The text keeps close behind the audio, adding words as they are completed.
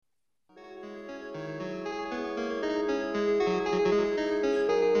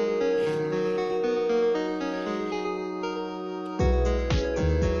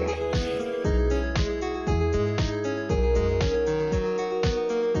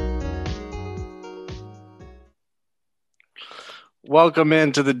Welcome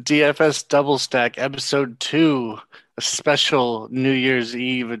into the DFS Double Stack Episode 2, a special New Year's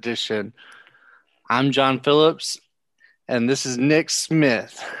Eve edition. I'm John Phillips, and this is Nick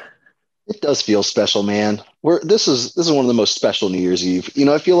Smith. It does feel special, man. This is one of the most special New Year's Eve.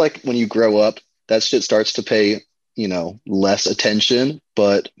 I feel like when you grow up, that shit starts to pay, less attention.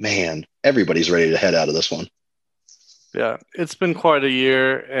 But man, everybody's ready to head out of this one. Yeah, it's been quite a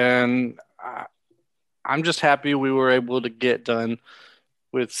year, and I'm just happy we were able to get done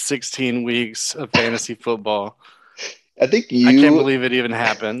with 16 weeks of fantasy football. I think I can't you, believe it even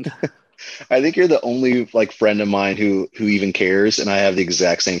happened. I think you're the only like friend of mine who even cares, and I have the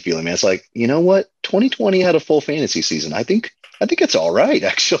exact same feeling, man. It's like, you know what? 2020 had a full fantasy season. I think it's all right,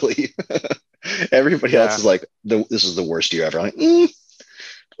 actually. Everybody else Yeah. is like, this is the worst year ever. I'm like,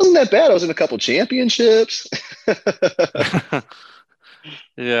 wasn't that bad. I was in a couple championships.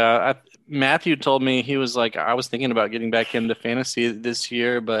 Yeah, Matthew told me he was like, I was thinking about getting back into fantasy this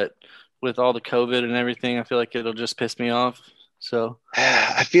year, but with all the COVID and everything, I feel like it'll just piss me off. So,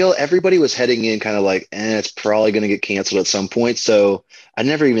 I feel everybody was heading in kind of like, it's probably going to get canceled at some point. So I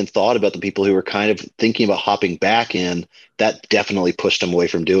never even thought about the people who were kind of thinking about hopping back in. That definitely pushed them away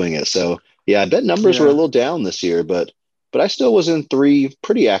from doing it. So yeah, I bet numbers were a yeah, little down this year, but I still was in three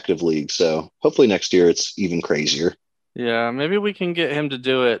pretty active leagues. So hopefully next year it's even crazier. yeah, maybe we can get him to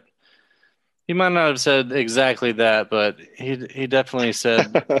do it. He might not have said exactly that, but he definitely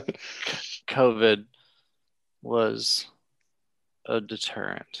said COVID was a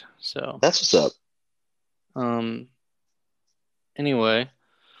deterrent. So, That's what's up. um, anyway,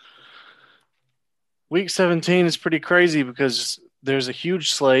 week 17 is pretty crazy because there's a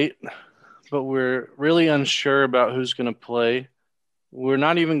huge slate, but we're really unsure about who's going to play. We're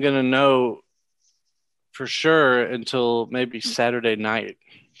not even going to know for sure until maybe Saturday night.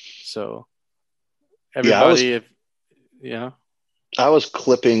 So Yeah, everybody, if yeah, I was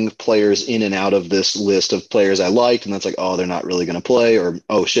clipping players in and out of this list of players I liked, and that's like, oh, they're not really going to play, or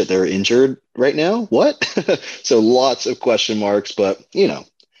oh shit, they're injured right now. What? So lots of question marks, but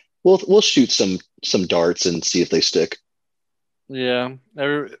we'll shoot some darts and see if they stick. yeah.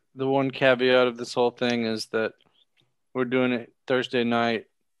 The one caveat of this whole thing is that we're doing it Thursday night.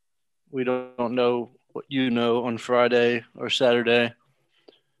 We don't know what you know on Friday or Saturday,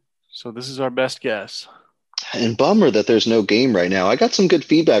 so this is our best guess. And bummer that there's no game right now. I got some good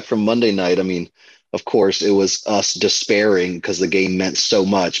feedback from Monday night. I mean, of course, it was us despairing because the game meant so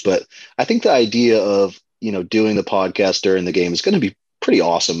much, but I think the idea of doing the podcast during the game is going to be pretty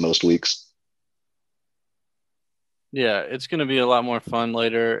awesome most weeks. Yeah, it's going to be a lot more fun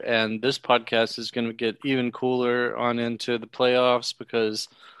later, and this podcast is going to get even cooler on into the playoffs because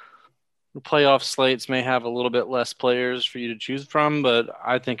the playoff slates may have a little bit less players for you to choose from, but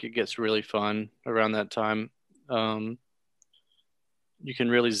I think it gets really fun around that time. Um, you can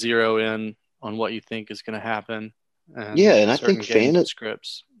really zero in on what you think is going to happen Yeah, and and I think certain games and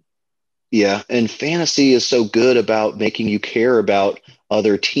scripts. yeah, and fantasy is so good about making you care about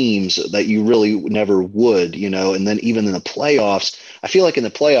other teams that you really never would, and then even in the playoffs, I feel like in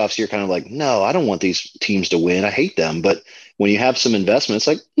the playoffs you're kind of like, no, I don't want these teams to win. I hate them. But when you have some investment, it's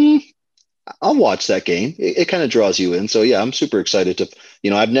like, I'll watch that game. It kind of draws you in. So yeah, I'm super excited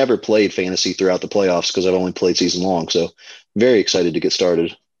to, I've never played fantasy throughout the playoffs because I've only played season long. So very excited to get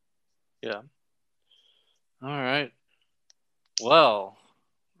started. Yeah. All right. Well,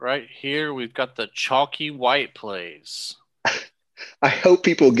 right here we've got the chalky white plays. I hope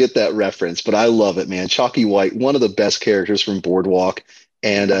people get that reference, but I love it, man. Chalky White, one of the best characters from Boardwalk,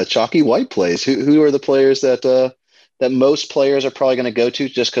 and Chalky White plays. Who are the players that most players are probably going to go to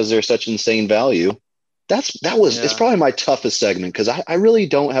just because they're such insane value? It's Yeah. probably my toughest segment because I really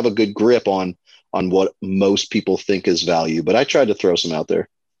don't have a good grip on what most people think is value, but I tried to throw some out there.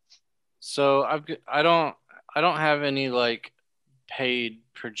 So I don't have any like paid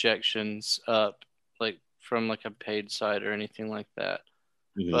projections up like from like a paid site or anything like that.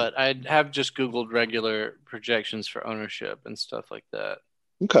 Mhm. But I have just Googled regular projections for ownership and stuff like that.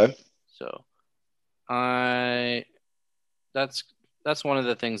 Okay. So I that's that's one of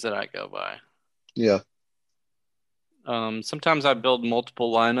the things that I go by. Yeah. Sometimes I build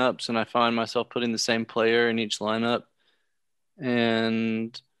multiple lineups and I find myself putting the same player in each lineup,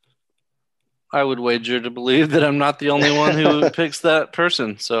 and I would wager to believe that I'm not the only one who picks that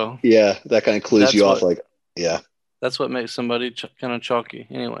person. So Yeah, that kind of clues that's you off what like, yeah, that's what makes somebody kind of chalky.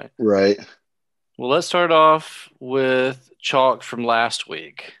 Anyway, right. well, let's start off with chalk from last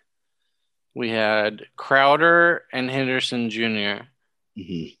week. We had Crowder and Henderson Jr.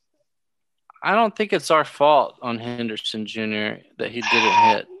 Mhm. I don't think it's our fault on Henderson Jr. that he didn't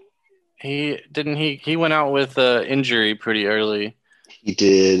hit. He went out with injury pretty early. He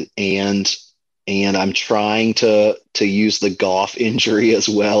did, and I'm trying to use the Goff injury as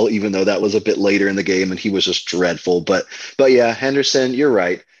well, even though that was a bit later in the game and he was just dreadful. But yeah, Henderson, you're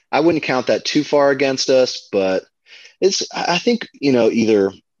right. I wouldn't count that too far against us, but I think,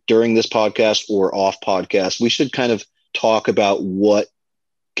 either during this podcast or off podcast, we should kind of talk about what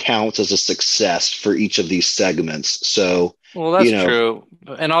counts as a success for each of these segments. So, Well, that's true.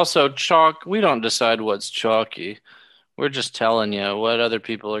 And also chalk, we don't decide what's chalky. We're just telling you what other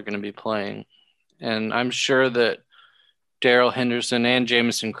people are going to be playing. And I'm sure that Daryl Henderson and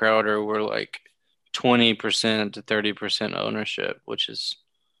Jamison Crowder were like 20% to 30% ownership, which is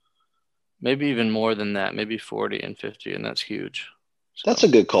maybe even more than that, maybe 40 and 50, and that's huge. So. That's a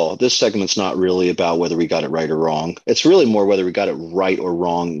good call. This segment's not really about whether we got it right or wrong. It's really more whether we got it right or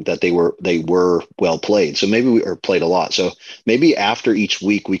wrong that they were well played. So maybe we are played a lot. So maybe after each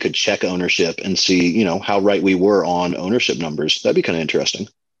week we could check ownership and see, how right we were on ownership numbers. That'd be kind of interesting.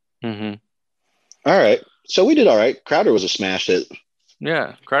 Mm-hmm. All right. So we did all right. Crowder was a smash hit.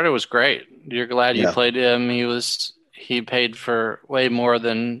 Yeah, Crowder was great. You're glad you played him. He paid for way more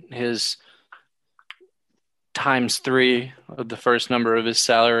than his times 3 of the first number of his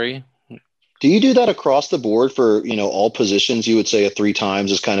salary. Do you do that across the board for, all positions? You would say a 3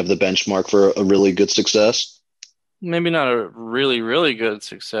 times is kind of the benchmark for a really good success? Maybe not a really, really good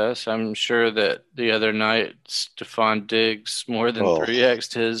success. I'm sure that the other night, Stephon Diggs more than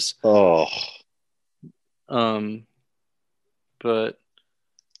 3x'd his. But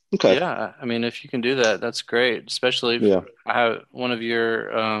okay. Yeah, I mean, if you can do that, that's great. Especially if I have one of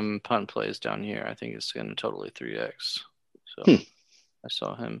your punt plays down here. I think it's going to totally 3x. So I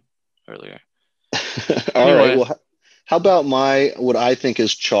saw him earlier. All right. Well, how about what I think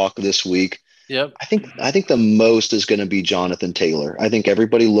is chalk this week? Yep. I think the most is going to be Jonathan Taylor. I think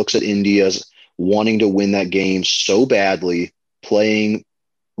everybody looks at India as wanting to win that game so badly, playing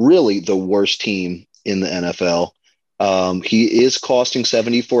really the worst team in the NFL. He is costing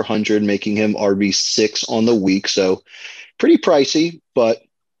 7,400, making him RB6 on the week. So pretty pricey, but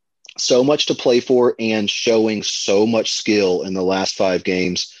so much to play for and showing so much skill in the last 5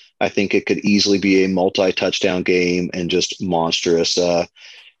 games. I think it could easily be a multi-touchdown game and just monstrous.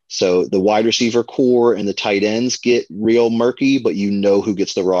 So the wide receiver core and the tight ends get real murky, but who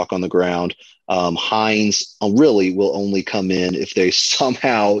gets the rock on the ground. Hines really will only come in if they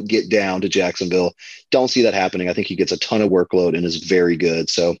somehow get down to Jacksonville. Don't see that happening. I think he gets a ton of workload and is very good.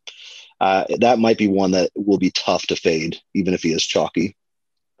 So that might be one that will be tough to fade, even if he is chalky.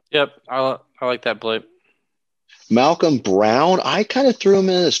 Yep, I like that, Blake. Malcolm Brown, I kind of threw him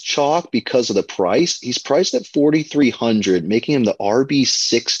in as chalk because of the price. He's priced at 4,300, making him the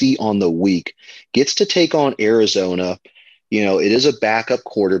RB60 on the week. Gets to take on Arizona. It is a backup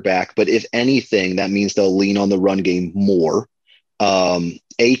quarterback, but if anything, that means they'll lean on the run game more.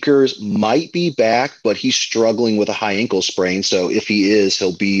 Akers might be back, but he's struggling with a high ankle sprain. So if he is,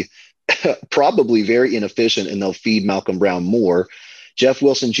 he'll be probably very inefficient, and they'll feed Malcolm Brown more. Jeff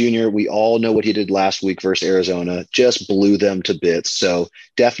Wilson Jr., we all know what he did last week versus Arizona, just blew them to bits. So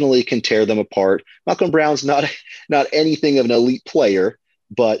definitely can tear them apart. Malcolm Brown's not anything of an elite player,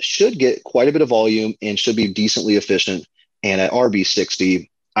 but should get quite a bit of volume and should be decently efficient. And at RB60,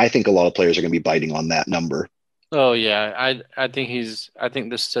 I think a lot of players are going to be biting on that number. Oh yeah, I think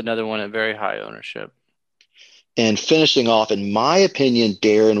this is another one at very high ownership. And finishing off, in my opinion,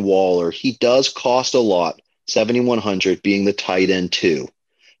 Darren Waller, he does cost a lot. 7,100 being the tight end too,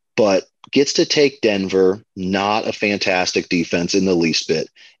 but gets to take Denver, not a fantastic defense in the least bit,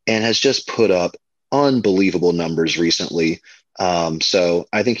 and has just put up unbelievable numbers recently. So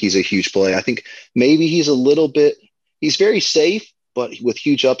I think he's a huge play. I think maybe he's very safe, but with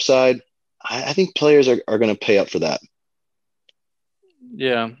huge upside. I think players are going to pay up for that.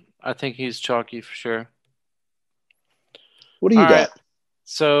 Yeah, I think he's chalky for sure. What do you got? Right.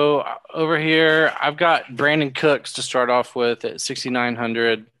 So over here, I've got Brandon Cooks to start off with at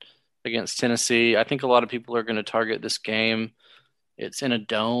 6,900 against Tennessee. I think a lot of people are going to target this game. It's in a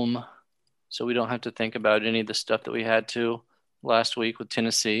dome, so we don't have to think about any of the stuff that we had to last week with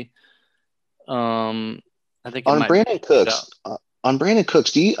Tennessee. I think on Brandon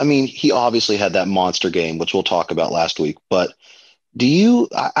Cooks, he obviously had that monster game, which we'll talk about last week, but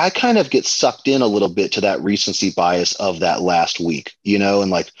I kind of get sucked in a little bit to that recency bias of that last week,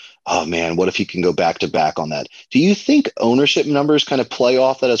 and like, oh man, what if he can go back to back on that? Do you think ownership numbers kind of play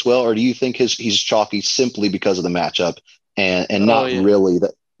off that as well? Or do you think he's chalky simply because of the matchup and really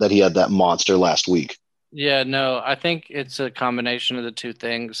that he had that monster last week? Yeah, no, I think it's a combination of the two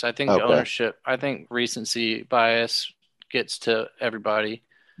things. I think recency bias gets to everybody.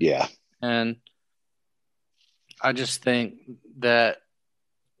 Yeah. And I just think that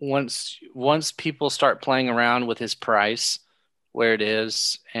once people start playing around with his price, where it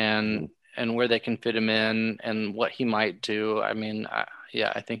is, and where they can fit him in, and what he might do, I mean,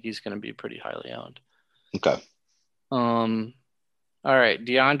 I think he's going to be pretty highly owned. Okay. All right,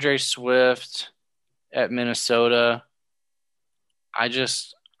 DeAndre Swift at Minnesota. I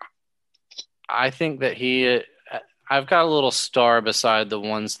think that I've got a little star beside the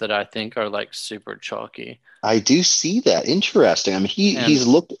ones that I think are like super chalky. I do see that. Interesting. I mean, he's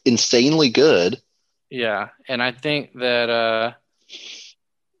looked insanely good. Yeah, and I think that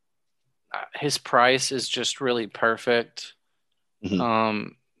his price is just really perfect.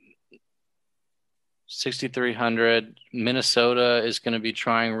 6,300. Minnesota is going to be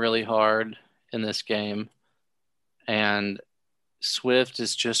trying really hard in this game, and Swift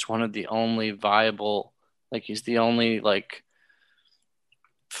is just one of the only viable, like he's the only like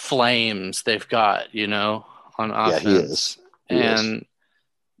flames they've got, on offense. Yeah, he is. And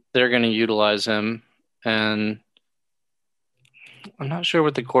they're going to utilize him. And I'm not sure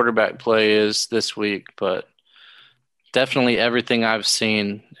what the quarterback play is this week, but definitely everything I've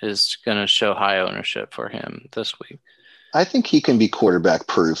seen is going to show high ownership for him this week. I think he can be quarterback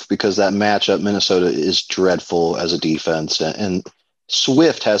proof because that matchup, Minnesota, is dreadful as a defense. And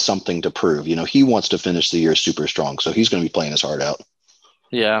Swift has something to prove. He wants to finish the year super strong, so he's going to be playing his heart out.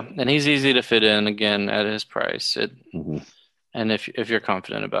 Yeah, and he's easy to fit in again at his price. And if you're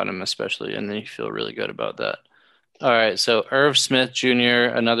confident about him, especially, and then you feel really good about that. All right, so Irv Smith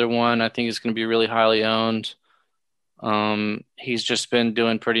Jr., another one I think is going to be really highly owned. He's just been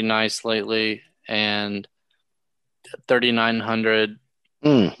doing pretty nice lately, and 3,900.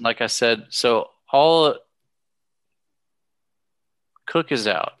 Like I said, so Cook is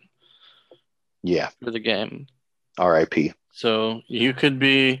out. Yeah, for the game. R.I.P. So you could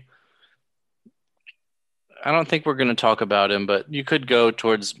be. I don't think we're going to talk about him, but you could go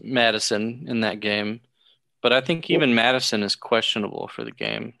towards Madison in that game. But I think even Madison is questionable for the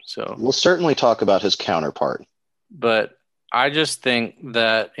game. So we'll certainly talk about his counterpart. But I just think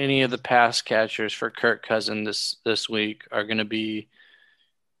that any of the pass catchers for Kirk Cousins this week are going to be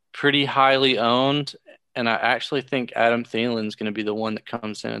pretty highly owned. And I actually think Adam Thielen is going to be the one that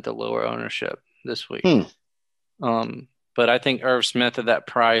comes in at the lower ownership this week. But I think Irv Smith at that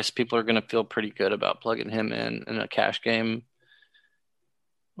price, people are going to feel pretty good about plugging him in a cash game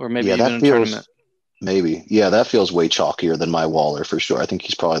or maybe even a tournament. Maybe. Yeah, that feels way chalkier than my Waller for sure. I think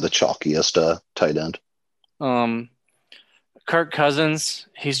he's probably the chalkiest tight end. Kirk Cousins,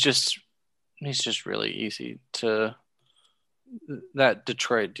 he's just really easy to that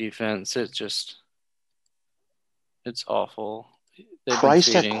Detroit defense. It's awful.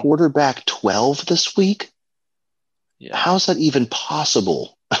 Priced at quarterback 12 this week? Yeah. How's that even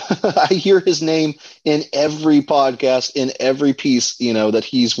possible? I hear his name in every podcast, in every piece, that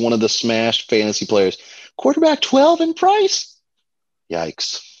he's one of the smashed fantasy players. Quarterback 12 in price?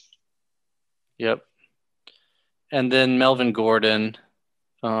 Yikes. Yep. And then Melvin Gordon.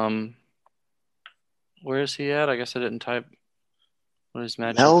 Where is he at? I guess I didn't type what his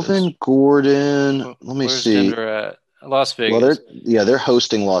matchup Melvin Gordon. Let me see. Where's Denver at? Las Vegas. Well, they're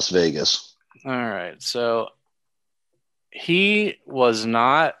hosting Las Vegas. All right. So he was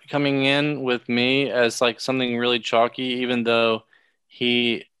not coming in with me as like something really chalky, even though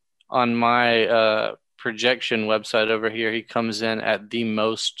he, on my projection website over here, he comes in at the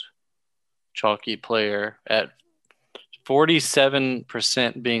most chalky player at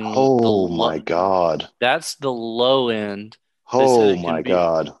 47% being. Oh my God. That's the low end. Oh my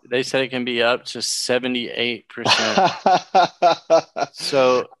God. They said it can be up to 78%.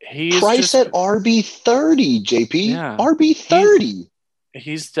 So he's price at RB30, JP. Yeah, RB30.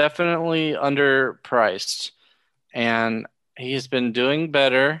 He's definitely underpriced, and he's been doing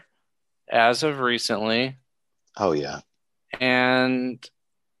better as of recently. Oh yeah. And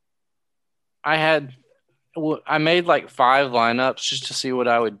I made like 5 lineups just to see what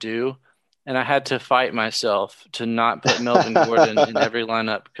I would do. And I had to fight myself to not put Melvin Gordon in every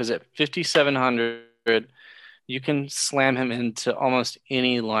lineup because at 5,700, you can slam him into almost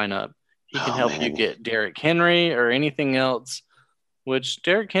any lineup. He can help you get Derrick Henry or anything else, which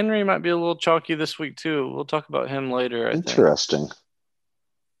Derrick Henry might be a little chalky this week too. We'll talk about him later. Interesting.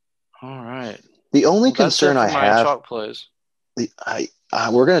 All right. The only concern I have. Chalk plays.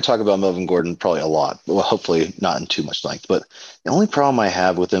 We're going to talk about Melvin Gordon probably a lot. Well, hopefully not in too much length. But the only problem I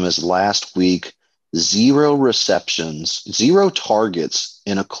have with him is last week, 0 receptions, 0 targets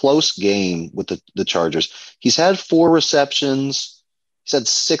in a close game with the Chargers. He's had 4 receptions. He's had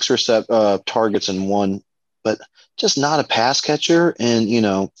 6 targets in one. But just not a pass catcher and,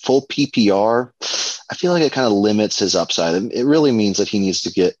 full PPR, I feel like it kind of limits his upside. It really means that he needs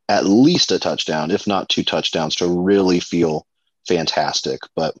to get at least a touchdown, if not two touchdowns, to really feel fantastic.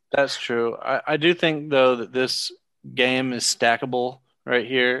 But That's true. I do think though that this game is stackable right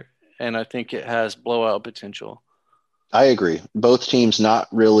here, and I think it has blowout potential. I agree. Both teams not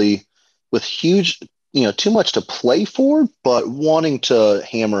really with huge, too much to play for, but wanting to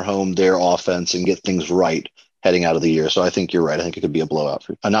hammer home their offense and get things right heading out of the year. So I think you're right. I think it could be a blowout,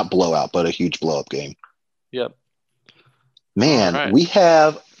 not blowout, but a huge blow up game. Yep. All Man, right. we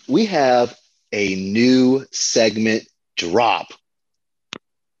have a new segment drop.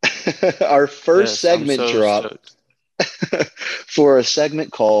 Our first Yes, I'm segment so drop stoked. for a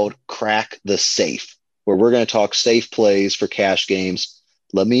segment called Crack the Safe, where we're going to talk safe plays for cash games.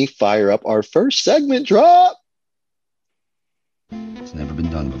 Let me fire up our first segment drop. It's never been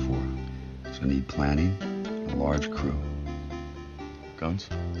done before. It's going to need planning, a large crew. Guns?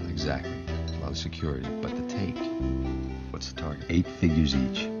 Not exactly. A lot of security. But the take. What's the target? 8 figures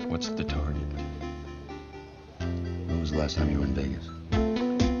each. What's the target? When was the last time you were in Vegas?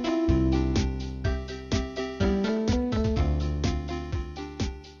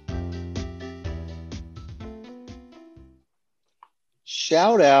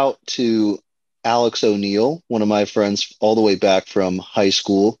 Shout out to Alex O'Neill, one of my friends all the way back from high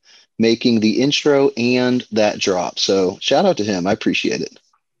school, making the intro and that drop. So shout out to him. I appreciate it.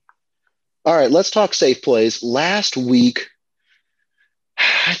 All right, let's talk safe plays. Last week,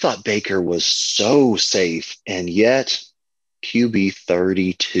 I thought Baker was so safe, and yet QB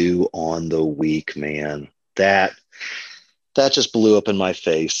 32 on the week, man. That just blew up in my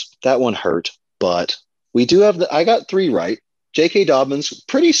face. That one hurt, but we do have I got 3 right. J.K. Dobbins,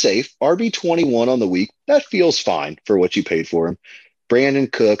 pretty safe. RB 21 on the week. That feels fine for what you paid for him. Brandon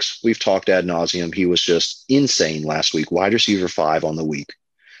Cooks, we've talked ad nauseum. He was just insane last week. Wide receiver 5 on the week.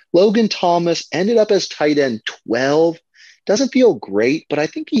 Logan Thomas ended up as tight end 12. Doesn't feel great, but I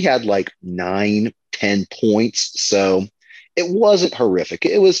think he had like 9, 10 points. So it wasn't horrific.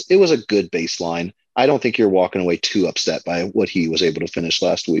 It was a good baseline. I don't think you're walking away too upset by what he was able to finish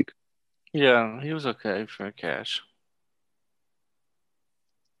last week. Yeah, he was okay for cash.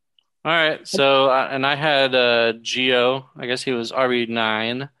 All right. So, and I had Geo. I guess he was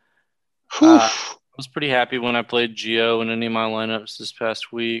RB9. Whew. I was pretty happy when I played Geo in any of my lineups this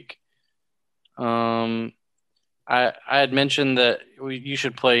past week. Um, I had mentioned that you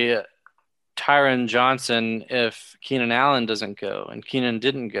should play Tyron Johnson if Keenan Allen doesn't go, and Keenan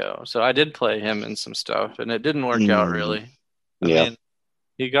didn't go. So I did play him in some stuff, and it didn't work out Mm, really. I yeah. mean,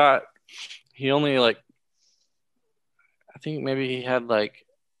 he only I think maybe he had like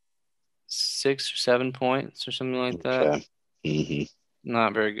 6 or 7 points or something like that. Okay. Hmm.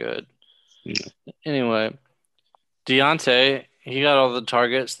 Not very good. Yeah. Anyway, Deontay, he got all the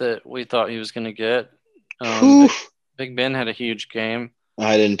targets that we thought he was going to get. Whew. Big Ben had a huge game.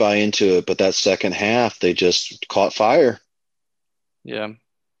 I didn't buy into it, but that second half, they just caught fire. Yeah.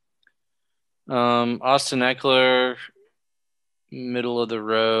 Austin Eckler, middle of the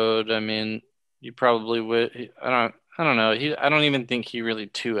road. I mean, you probably would. I don't know. I don't even think he really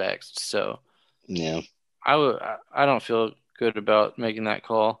 2x'd. So Yeah. I don't feel good about making that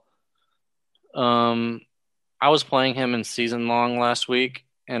call. I was playing him in season long last week,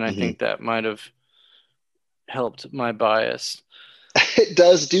 and I Hmm. think that might have helped my bias. It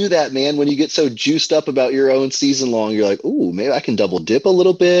does do that, man. When you get so juiced up about your own season long, you're like, "Ooh, maybe I can double dip a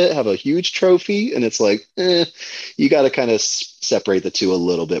little bit, have a huge trophy," and it's like, you got to kind of separate the two a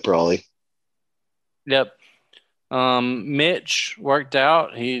little bit, probably. Yep. Mitch worked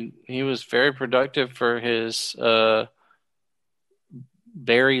out. He was very productive for his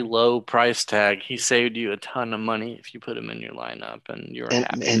very low price tag. He saved you a ton of money if you put him in your lineup, and you were And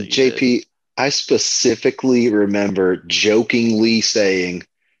happy and that you did. JP, I specifically remember jokingly saying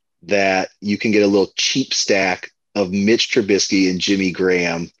that you can get a little cheap stack of Mitch Trubisky and Jimmy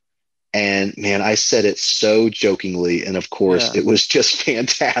Graham. And man, I said it so jokingly. And of course, Yeah. it was just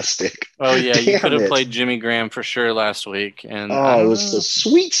fantastic. Oh yeah, you could Damn have it. played Jimmy Graham for sure last week, and I Oh, it don't was a know.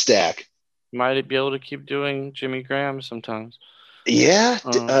 sweet stack. Might be able to keep doing Jimmy Graham sometimes. Yeah.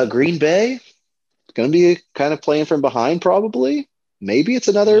 Um, Green Bay going to be kind of playing from behind, probably. Maybe it's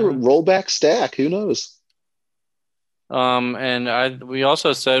another yeah. rollback stack. Who knows? And we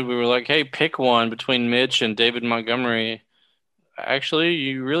also said we were like, hey, pick one between Mitch and David Montgomery. Actually,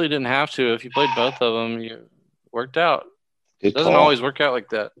 you really didn't have to. If you played both of them, you worked out. Good Doesn't call. always work out like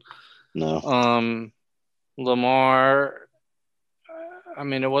that. No, Um, Lamar, I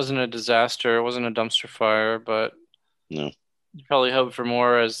mean, it wasn't a disaster. It wasn't a dumpster fire, but no. you probably hope for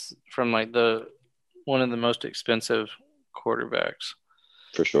more as from like the one of the most expensive quarterbacks.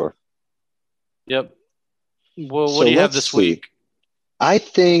 For sure. Yep. Well, So what do you have let's this see. week? I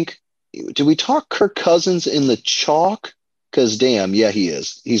think, do we talk Kirk Cousins in the chalk? Because damn, yeah, he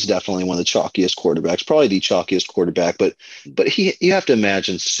is. He's definitely one of the chalkiest quarterbacks, probably the chalkiest quarterback. But you have to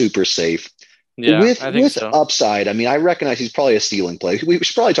imagine super safe Yeah, I think with so. upside. I mean, I recognize he's probably a ceiling play. We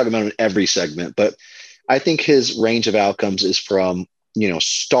should probably talk about him in every segment, but I think his range of outcomes is from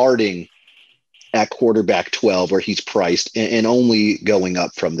starting at quarterback 12 where he's priced and only going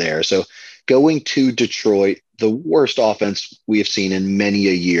up from there. So going to Detroit, the worst offense we have seen in many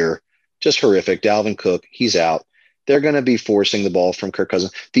a year, just horrific. Dalvin Cook, he's out. They're going to be forcing the ball from Kirk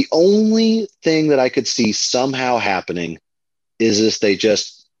Cousins. The only thing that I could see somehow happening is this: they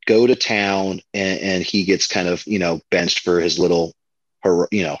just go to town and he gets kind of, benched for his little,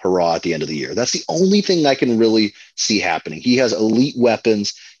 hurrah at the end of the year. That's the only thing I can really see happening. He has elite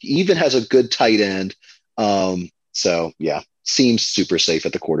weapons. He even has a good tight end. So yeah, seems super safe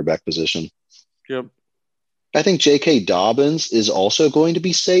at the quarterback position. Yep. I think J.K. Dobbins is also going to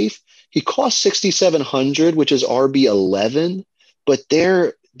be safe. He costs 6,700, which is RB11, but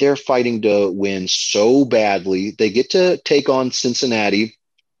they're fighting to win so badly. They get to take on Cincinnati,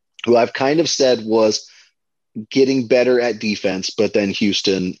 who I've kind of said was getting better at defense, but then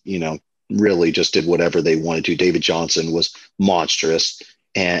Houston, really just did whatever they wanted to. David Johnson was monstrous,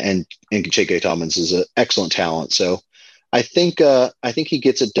 and J.K. Dobbins is an excellent talent. So I think he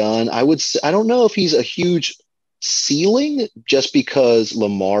gets it done. I don't know if he's a huge ceiling just because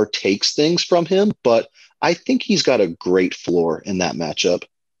Lamar takes things from him, but I think he's got a great floor in that matchup.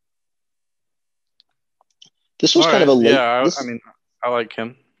 This was kind of a late. Yeah, I like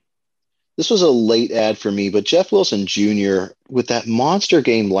him. This was a late ad for me, but Jeff Wilson Jr. with that monster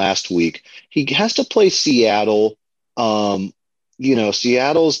game last week, he has to play Seattle.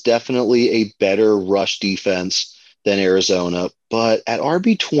 Seattle's definitely a better rush defense than Arizona, but at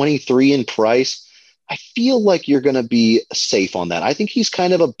RB23 in price, I feel like you're going to be safe on that. I think he's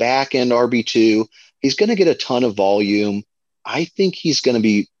kind of a back end RB2. He's going to get a ton of volume. I think he's going to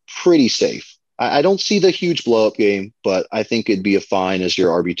be pretty safe. I don't see the huge blow up game, but I think it'd be a fine as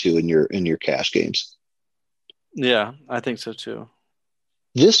your RB2 in your cash games. Yeah, I think so too.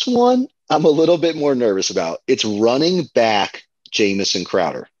 This one I'm a little bit more nervous about. It's running back Jamison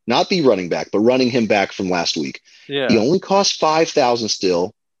Crowder, not the running back, but running him back from last week. Yeah, he only costs 5,000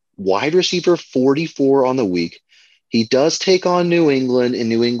 still. Wide receiver 44 on the week. He does take on New England, and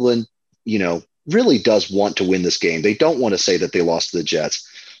New England, really does want to win this game. They don't want to say that they lost to the Jets,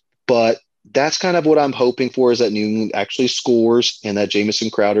 but that's kind of what I'm hoping for, is that New England actually scores and that Jamison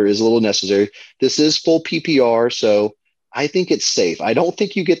Crowder is a little necessary. This is full PPR, so I think it's safe. I don't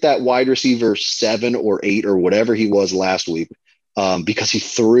think you get that wide receiver 7 or 8 or whatever he was last week because he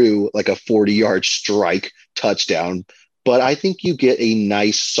threw like a 40-yard strike touchdown. But I think you get a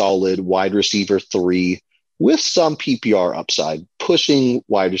nice, solid wide receiver 3 with some PPR upside, pushing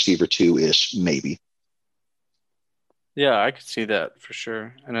wide receiver 2-ish, maybe. Yeah, I could see that for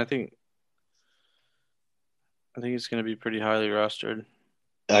sure. And I think it's going to be pretty highly rostered.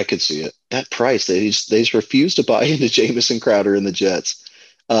 I could see it. That price, they just refuse to buy into Jamison Crowder and the Jets.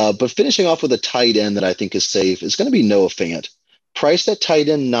 But finishing off with a tight end that I think is safe is going to be Noah Fant. Priced at tight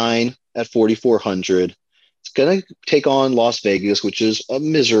end 9 at 4,400. It's going to take on Las Vegas, which is a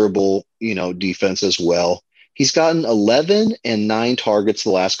miserable, defense as well. He's gotten 11 and 9 targets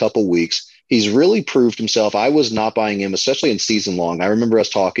the last couple weeks. He's really proved himself. I was not buying him, especially in season long. I remember us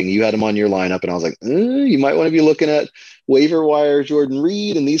talking. You had him on your lineup, and I was like, you might want to be looking at waiver wire Jordan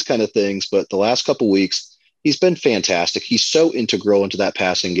Reed and these kind of things. But the last couple weeks, he's been fantastic. He's so integral into that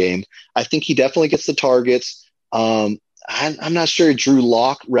passing game. I think he definitely gets the targets. I'm not sure Drew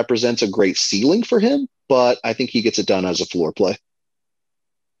Lock represents a great ceiling for him, but I think he gets it done as a floor play.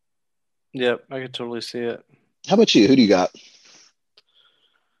 Yep, I could totally see it. How about you? Who do you got?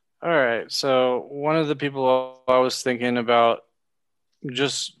 All right. So one of the people I was thinking about,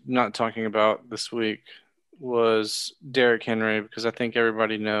 just not talking about this week, was Derrick Henry, because I think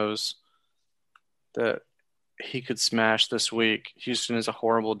everybody knows that he could smash this week. Houston is a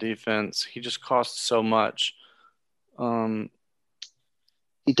horrible defense. He just costs so much.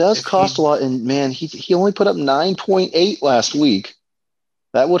 He does cost a lot, and man, he only put up 9.8 last week.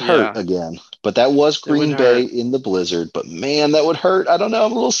 That would hurt again. But that was Green Bay in the blizzard. But man, that would hurt. I don't know.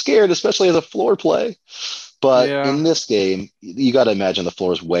 I'm a little scared, especially as a floor play. But in this game, you got to imagine the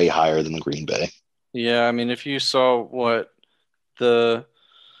floor is way higher than the Green Bay. Yeah, I mean, if you saw what the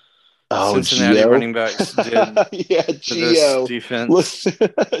Cincinnati running backs did to this defense.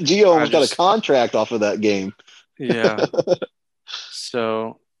 Gio almost got a contract off of that game. Yeah.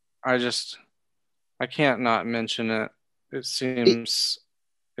 So I I can't not mention it. It I-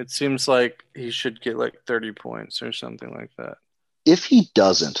 seems like he should get like 30 points or something like that. If he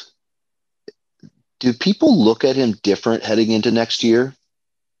doesn't, do people look at him different heading into next year?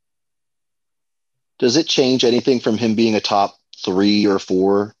 Does it change anything from him being a top 3 or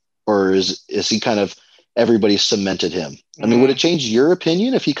 4, or is he kind of everybody cemented him? I mean, would it change your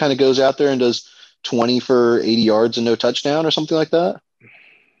opinion if he kind of goes out there and does 20 for 80 yards and no touchdown or something like that?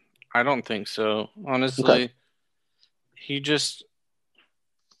 I don't think so. Okay. Honestly, he just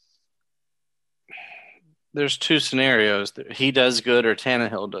there's two scenarios. He does good or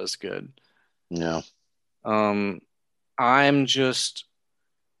Tannehill does good. No. Um, I'm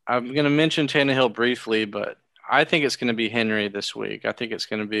going to mention Tannehill briefly, but I think it's going to be Henry this week. I think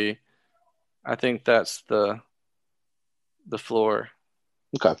that's the floor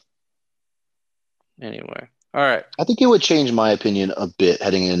Okay. anyway. All right. I think it would change my opinion a bit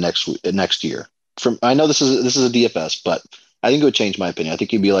heading into next year. From I know this is a DFS, but I think it would change my opinion. I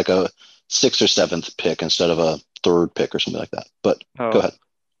think he'd be like a 6th or 7th pick instead of a 3rd pick or something like that. But go Oh, ahead.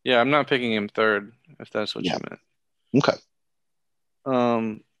 yeah, I'm not picking him third, if that's what Yeah. you meant. Okay.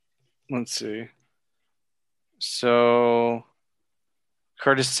 Let's see. So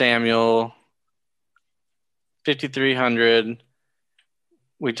Curtis Samuel, 5,300.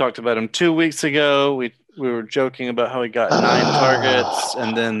 We talked about him 2 weeks ago. We were joking about how he got 9 targets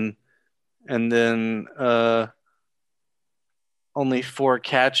and then only 4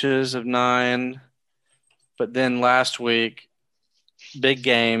 catches of 9. But then last week, big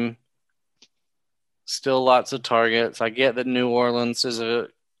game, still lots of targets. I get that New Orleans is a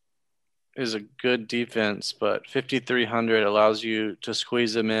good defense, but 5,300 allows you to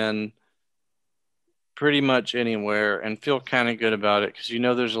squeeze them in pretty much anywhere and feel kind of good about it because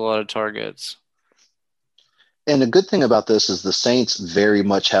there's a lot of targets. And the good thing about this is the Saints very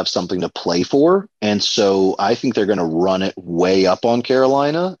much have something to play for. And so I think they're going to run it way up on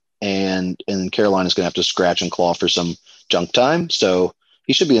Carolina, and Carolina's going to have to scratch and claw for some junk time. So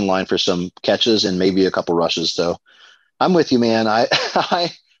he should be in line for some catches and maybe a couple rushes. So I'm with you, man. I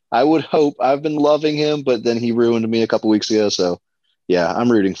would hope. I've been loving him, but then he ruined me a couple weeks ago. So yeah,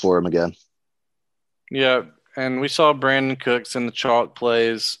 I'm rooting for him again. Yeah, and we saw Brandon Cooks in the chalk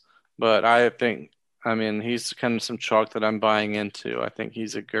plays, but he's kind of some chalk that I'm buying into. I think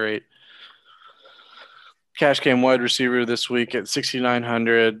he's a great cash game wide receiver this week at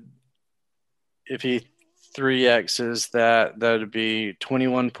 6,900. If he 3X's that'd be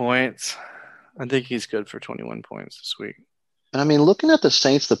 21 points. I think he's good for 21 points this week. And I mean, looking at the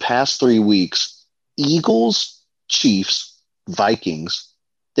Saints the past 3 weeks, Eagles, Chiefs, Vikings,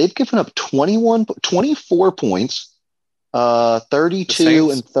 they've given up 24 points,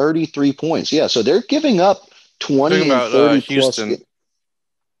 32 and 33 points. Yeah, so they're giving up 20 and 30 plus. Houston.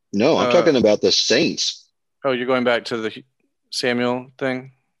 No, I'm talking about the Saints. Oh, you're going back to the Samuel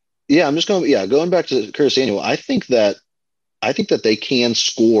thing? Yeah, going back to Curtis Samuel. I think that they can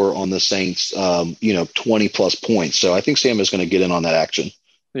score on the Saints 20 plus points. So I think Sam is going to get in on that action.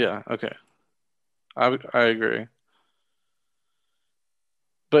 Yeah, okay. I agree.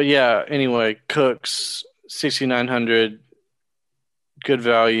 But yeah, anyway, Cooks 6,900, good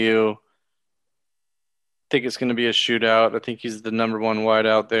value. I think it's going to be a shootout. I think he's the number one wide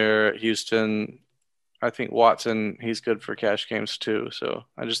out there at Houston. I think Watson, he's good for cash games too. So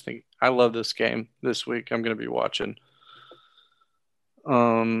I just think I love this game this week. I'm going to be watching.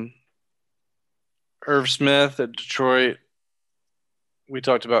 Irv Smith at Detroit. We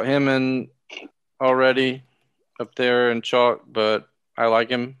talked about him already up there in chalk, but I like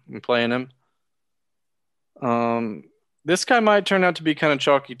him. I'm playing him. This guy might turn out to be kind of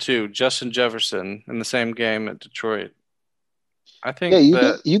chalky too. Justin Jefferson in the same game at Detroit. I think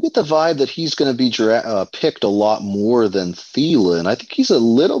you get the vibe that he's going to be picked a lot more than Thielen. I think he's a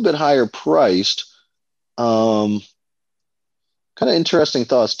little bit higher priced. Kind of interesting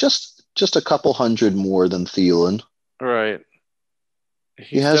thoughts. Just a couple hundred more than Thielen. Right.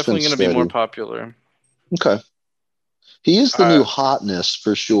 He's definitely going to be more popular. Okay. He is the new hotness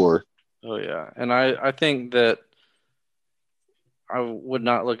for sure. Oh, yeah. And I think that I would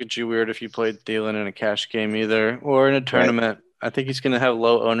not look at you weird if you played Thielen in a cash game either or in a tournament. Right. I think he's going to have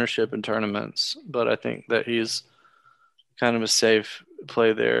low ownership in tournaments, but I think that he's kind of a safe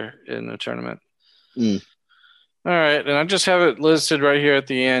play there in a tournament. Mm. All right. And I just have it listed right here at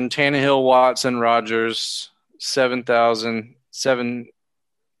the end. Tannehill, Watson, Rodgers,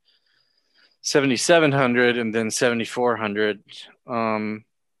 7,700 and then 7,400.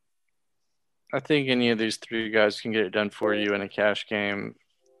 I think any of these three guys can get it done for you in a cash game.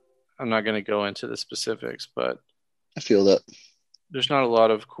 I'm not going to go into the specifics, but I feel that. There's not a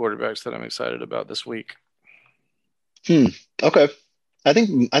lot of quarterbacks that I'm excited about this week. Okay. I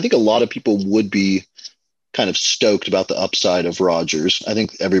think a lot of people would be kind of stoked about the upside of Rodgers. I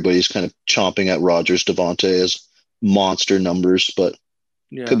think everybody's kind of chomping at Rodgers, Devontae as monster numbers, but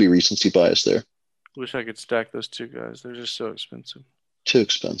could be recency bias there. Wish I could stack those two guys. They're just so expensive. Too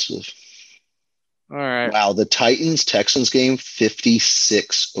expensive. All right. Wow, the Titans-Texans game,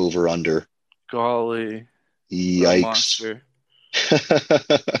 56 over under. Golly. Yikes.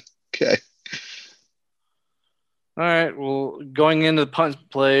 Okay. All right. Well, going into the punt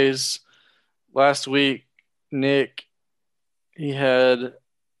plays last week, Nick, he had.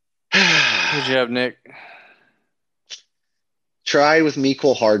 Who'd you have, Nick? Tried with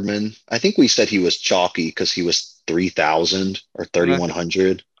Mecole Hardman. I think we said he was chalky because he was 3,000 or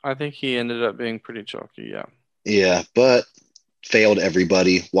 3,100. I think he ended up being pretty chalky, yeah. Yeah, but failed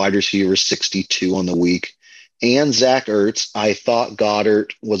everybody. Wide receiver 62 on the week. And Zach Ertz, I thought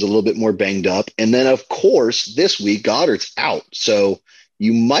Goddard was a little bit more banged up. And then, of course, this week, Goddard's out. So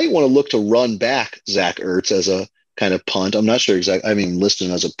you might want to look to run back Zach Ertz as a kind of punt. I'm not sure exactly. I mean, listed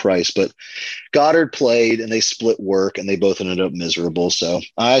him as a price, but Goddard played and they split work and they both ended up miserable. So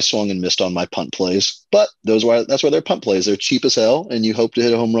I swung and missed on my punt plays. But that's why they're punt plays. They're cheap as hell, and you hope to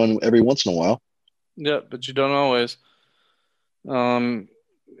hit a home run every once in a while. Yeah, but you don't always.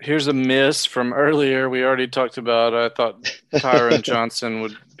 Here's a miss from earlier. We already talked about. I thought Tyron Johnson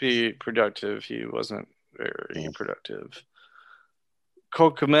would be productive. He wasn't very productive.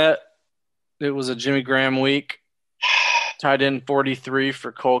 Cole Kmet, it was a Jimmy Graham week. Tied in 43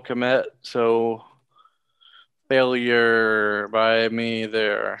 for Cole Kmet. So failure by me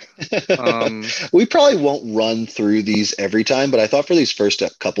there. We probably won't run through these every time, but I thought for these first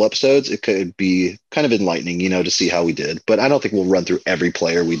couple episodes, it could be kind of enlightening, to see how we did. But I don't think we'll run through every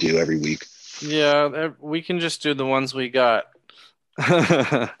player we do every week. Yeah, we can just do the ones we got.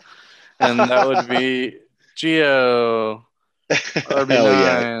 And that would be Gio,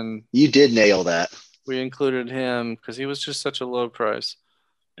 RB9. Yeah. You did nail that. We included him because he was just such a low price.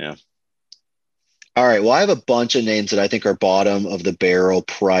 Yeah. All right. Well, I have a bunch of names that I think are bottom of the barrel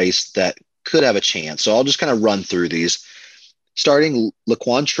price that could have a chance. So I'll just kind of run through these. Starting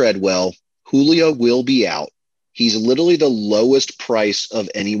Laquan Treadwell, Julio will be out. He's literally the lowest price of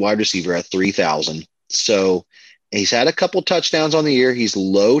any wide receiver at 3,000. So he's had a couple touchdowns on the year. He's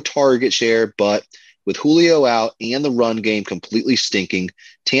low target share, but with Julio out and the run game completely stinking,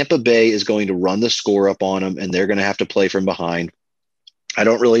 Tampa Bay is going to run the score up on him, and they're going to have to play from behind. I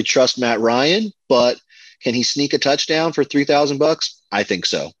don't really trust Matt Ryan, but can he sneak a touchdown for $3,000? I think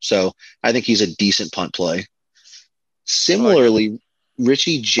so. So I think he's a decent punt play. Similarly,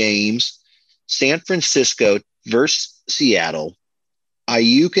 Richie James, San Francisco versus Seattle.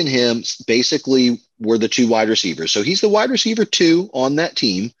 Ayuk and him basically were the two wide receivers. So he's the wide receiver 2 on that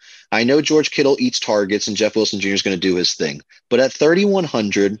team. I know George Kittle eats targets and Jeff Wilson Jr. is going to do his thing. But at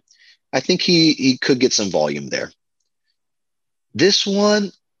 3,100, I think he could get some volume there. This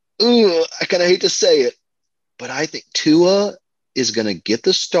one, I kind of hate to say it, but I think Tua is going to get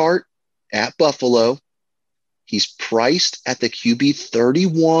the start at Buffalo. He's priced at the QB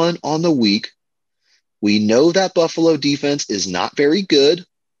 31 on the week. We know that Buffalo defense is not very good.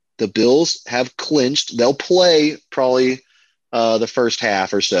 The Bills have clinched. They'll play probably the first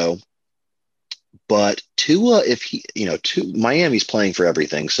half or so. But Tua, Miami's playing for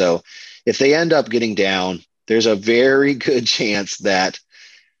everything. So if they end up getting down, there's a very good chance that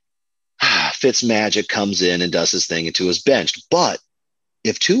Fitzmagic comes in and does his thing and Tua's benched. But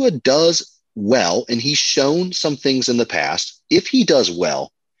if Tua does well, and he's shown some things in the past, if he does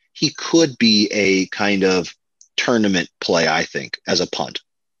well, he could be a kind of tournament play, I think, as a punt.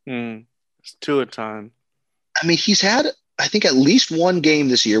 It's Tua time. I mean, he's had, I think, at least one game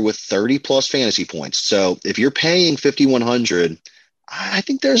this year with 30-plus fantasy points. So if you're paying 5,100, I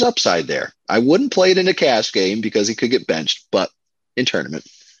think there's upside there. I wouldn't play it in a cash game because he could get benched, but in tournament.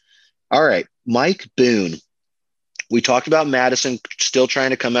 All right, Mike Boone. We talked about Madison still trying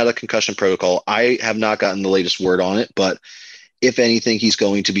to come out of concussion protocol. I have not gotten the latest word on it, but if anything, he's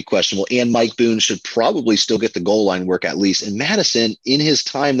going to be questionable. And Mike Boone should probably still get the goal line work at least. And Madison, in his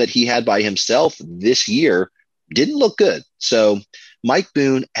time that he had by himself this year, didn't look good. So Mike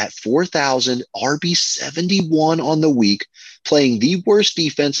Boone at 4,000, RB 71 on the week, playing the worst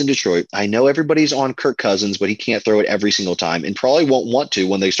defense in Detroit. I know everybody's on Kirk Cousins, but he can't throw it every single time and probably won't want to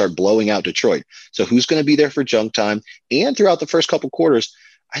when they start blowing out Detroit. So who's going to be there for junk time? And throughout the first couple quarters,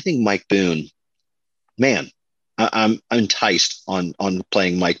 I think Mike Boone, man, I'm enticed on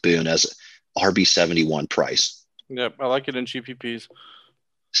playing Mike Boone as RB 71 price. Yep, I like it in GPPs.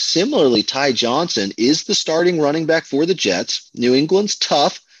 Similarly, Ty Johnson is the starting running back for the Jets. New England's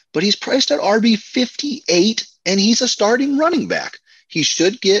tough, but he's priced at RB 58, and he's a starting running back. He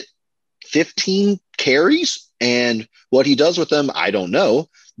should get 15 carries, and what he does with them, I don't know,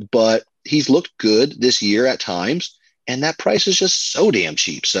 but he's looked good this year at times, and that price is just so damn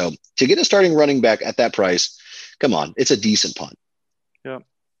cheap. So to get a starting running back at that price, come on, it's a decent punt. Yeah.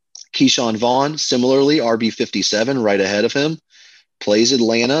 Keyshawn Vaughn, similarly, RB 57, right ahead of him. Plays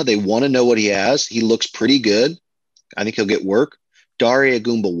Atlanta. They want to know what he has. He looks pretty good. I think he'll get work. Dare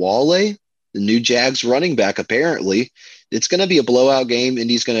Agumbawale, the new Jags running back, apparently. It's going to be a blowout game.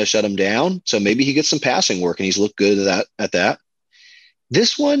 Indy's going to shut him down. So maybe he gets some passing work, and he's looked good at that.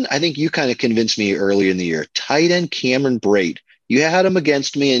 This one, I think you kind of convinced me earlier in the year. Tight end Cameron Brate. You had him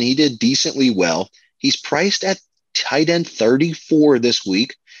against me, and he did decently well. He's priced at tight end 34 this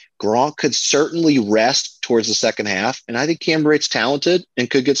week. Gronk could certainly rest towards the second half, and I think Cam Brate's talented and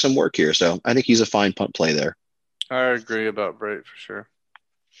could get some work here. So I think he's a fine punt play there. I agree about Brate for sure.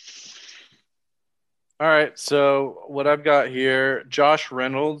 All right, so what I've got here, Josh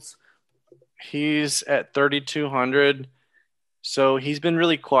Reynolds, he's at 3,200. So he's been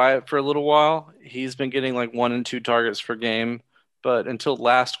really quiet for a little while. He's been getting like 1 and 2 targets per game, but until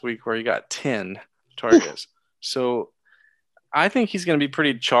last week where he got 10 targets. So I think he's going to be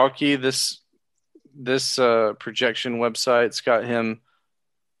pretty chalky. This projection website's got him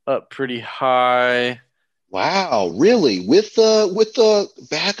up pretty high. Wow, really? With the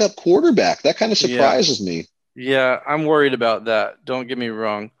backup quarterback, that kind of surprises me. Yeah, I'm worried about that. Don't get me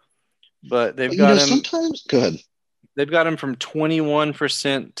wrong, but they've got him. Sometimes good. They've got him from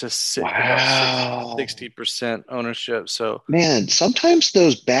 21% to Wow. about 60% ownership. So man, sometimes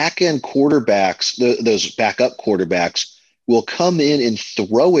those back end quarterbacks, those backup quarterbacks, will come in and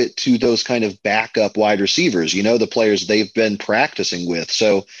throw it to those kind of backup wide receivers, the players they've been practicing with.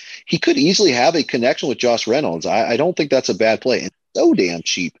 So he could easily have a connection with Josh Reynolds. I don't think that's a bad play. And so damn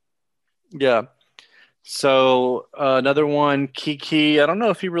cheap. Yeah. So another one, Kiki. I don't know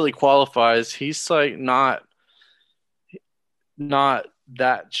if he really qualifies. He's like not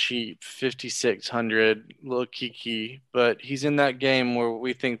that cheap, 5,600, little Kiki, but he's in that game where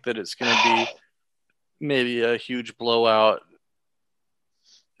we think that it's going to be maybe a huge blowout.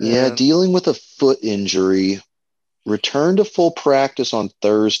 Yeah, dealing with a foot injury, returned to full practice on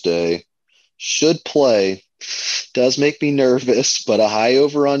Thursday, should play. Does make me nervous, but a high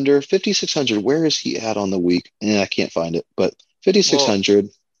over under 5,600. Where is he at on the week? I can't find it, but 5,600.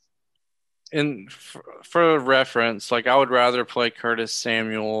 Well, and for reference, like I would rather play Curtis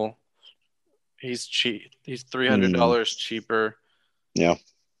Samuel. He's cheap. He's $300 cheaper. Yeah,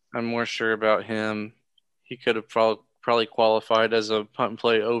 I'm more sure about him. He could have probably qualified as a punt and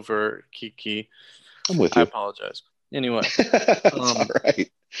play over Kiki. I'm with you. I apologize. Anyway, all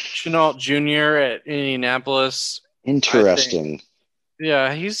right. Chenault Jr. at Indianapolis. Interesting.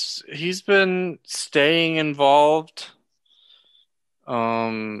 Yeah, he's been staying involved.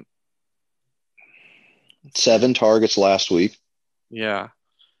 7 targets last week. Yeah.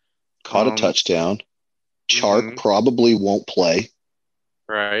 Caught a touchdown. Chark probably won't play.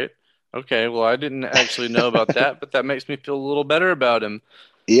 Right. Okay, well, I didn't actually know about that, but that makes me feel a little better about him.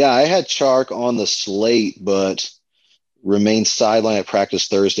 Yeah, I had Chark on the slate, but remains sidelined at practice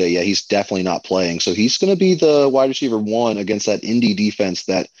Thursday. Yeah, he's definitely not playing. So he's going to be the wide receiver 1 against that Indy defense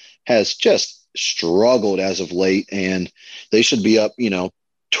that has just struggled as of late, and they should be up,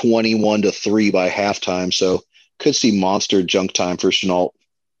 21-3 by halftime. So could see monster junk time for Chenault.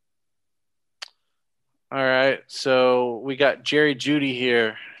 All right, so we got Jerry Jeudy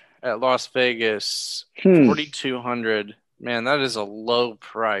here at Las Vegas, 4,200. Man, that is a low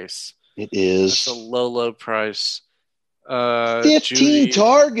price. It is. That's a low price. 15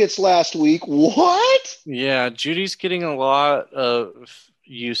 targets last week. What? Yeah, Judy's getting a lot of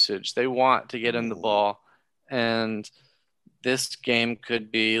usage. They want to get him the ball, and this game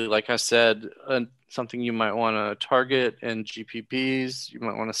could be, like I said, something you might want to target in GPPs. You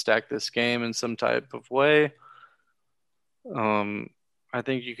might want to stack this game in some type of way. I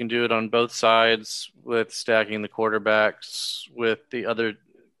think you can do it on both sides with stacking the quarterbacks with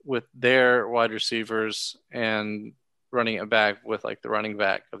their wide receivers and running it back with like the running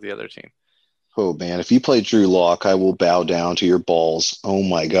back of the other team. Oh man, if you play Drew Lock, I will bow down to your balls. Oh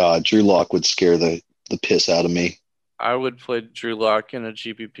my God, Drew Lock would scare the piss out of me. I would play Drew Lock in a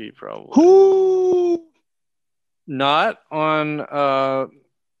GPP probably. Who? Not on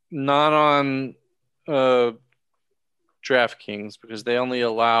DraftKings because they only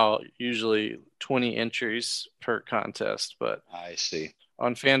allow usually 20 entries per contest. But I see.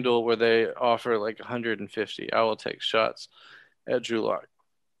 On FanDuel, where they offer like 150, I will take shots at Drew Lock.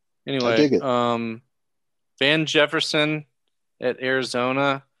 I Anyway, dig it. Van Jefferson at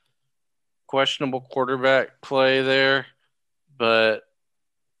Arizona, questionable quarterback play there, but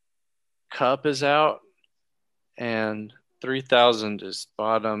Cup is out and 3,000 is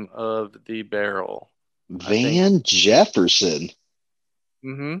bottom of the barrel. I think. Van Jefferson.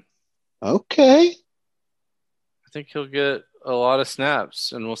 Mm-hmm. Okay. I think he'll get a lot of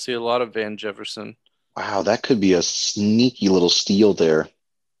snaps, and we'll see a lot of Van Jefferson. Wow, that could be a sneaky little steal there.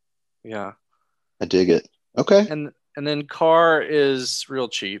 Yeah. I dig it. Okay. And then Carr is real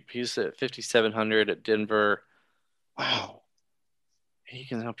cheap. He's at 5,700 at Denver. Wow. He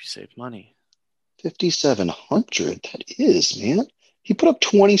can help you save money. 5,700. That is, man. He put up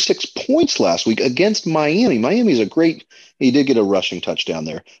 26 points last week against Miami. Miami's a great, he did get a rushing touchdown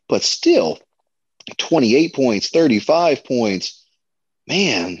there, but still 28 points, 35 points.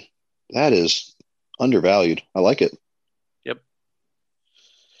 Man, that is undervalued. I like it. Yep.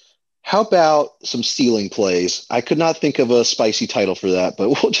 How about some ceiling plays? I could not think of a spicy title for that, but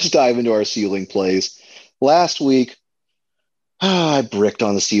we'll just dive into our ceiling plays. Last week, I bricked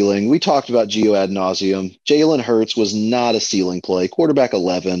on the ceiling. We talked about Gio ad nauseum. Jalen Hurts was not a ceiling play. Quarterback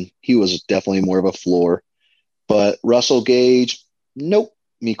 11. He was definitely more of a floor. But Russell Gage, nope.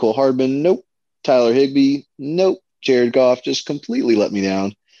 Mecole Hardman, nope. Tyler Higbee, nope. Jared Goff just completely let me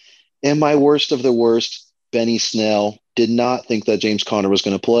down. And my worst of the worst, Benny Snell, did not think that James Conner was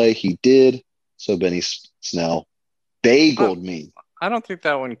going to play. He did. So Benny Snell bageled me. I don't think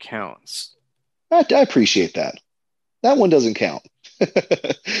that one counts. I appreciate that. That one doesn't count.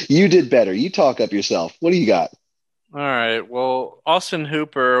 You did better. You talk up yourself. What do you got? All right. Well, Austin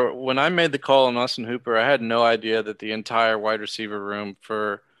Hooper, when I made the call on Austin Hooper, I had no idea that the entire wide receiver room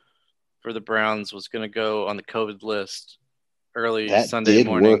for the Browns was going to go on the COVID list early That Sunday did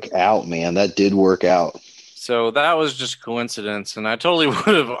morning. work out, man. That did work out. So that was just coincidence. And I totally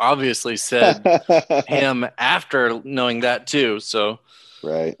would have obviously said him after knowing that too. So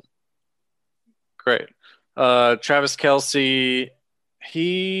right. Great. Travis Kelce,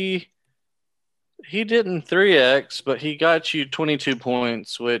 he didn't 3x, but he got you 22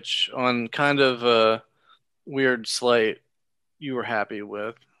 points, which on kind of a weird slate you were happy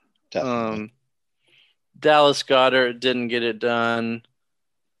with. Definitely. Dallas Goedert didn't get it done.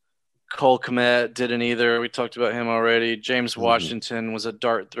 Cole Kmet didn't either. We talked about him already. James Washington was a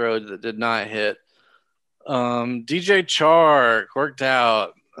dart throw that did not hit. DJ Chark worked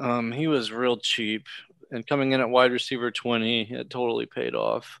out. He was real cheap. And coming in at wide receiver 20, it totally paid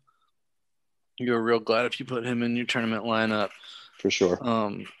off. You were real glad if you put him in your tournament lineup. For sure.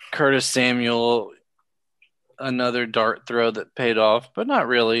 Curtis Samuel, another dart throw that paid off, but not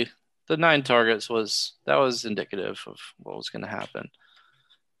really. The 9 targets was indicative of what was going to happen.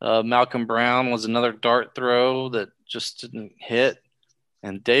 Malcolm Brown was another dart throw that just didn't hit.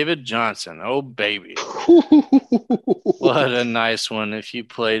 And David Johnson, oh baby. What a nice one if you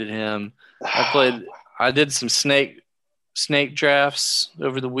played him. I did some snake drafts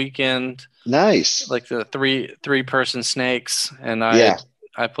over the weekend. Nice. Like the three person snakes, and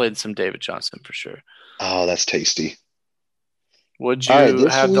I played some David Johnson for sure. Oh, that's tasty. What'd you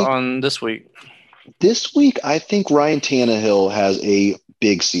have on this week? This week, I think Ryan Tannehill has a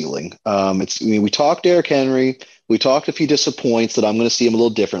big ceiling. We talked Derrick Henry. We talked if he disappoints that I'm going to see him a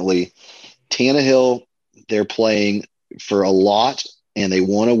little differently. Tannehill, they're playing for a lot, and they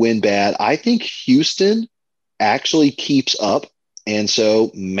want to win bad. I think Houston actually keeps up, and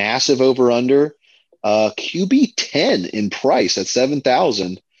so massive over-under. QB 10 in price at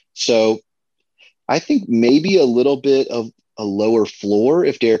 7,000. So I think maybe a little bit of a lower floor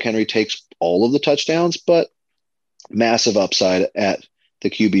if Derrick Henry takes all of the touchdowns, but massive upside at the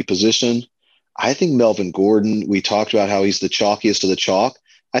QB position. I think Melvin Gordon, we talked about how he's the chalkiest of the chalk.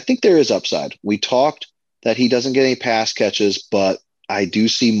 I think there is upside. We talked that he doesn't get any pass catches, but I do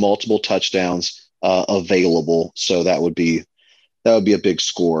see multiple touchdowns available. So that would be a big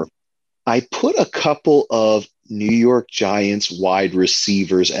score. I put a couple of New York Giants wide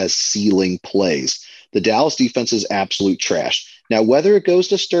receivers as ceiling plays. The Dallas defense is absolute trash. Now, whether it goes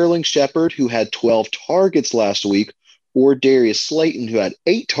to Sterling Shepard, who had 12 targets last week, or Darius Slayton, who had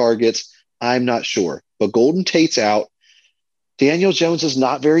 8 targets, I'm not sure. But Golden Tate's out. Daniel Jones is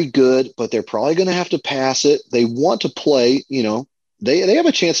not very good, but they're probably going to have to pass it. They want to play, they have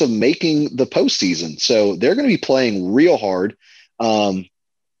a chance of making the postseason. So they're going to be playing real hard. Wayne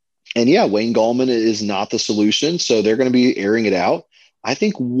Gallman is not the solution. So they're going to be airing it out. I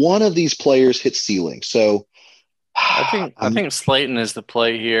think one of these players hits ceiling. So I think Slayton is the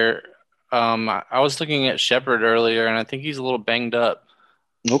play here. I was looking at Shepard earlier, and I think he's a little banged up.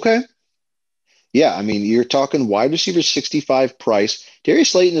 Okay. Yeah, I mean, you're talking wide receiver 65 price.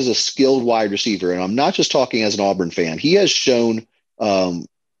 Darius Slayton is a skilled wide receiver, and I'm not just talking as an Auburn fan. He has shown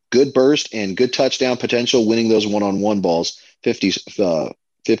good burst and good touchdown potential winning those one-on-one balls,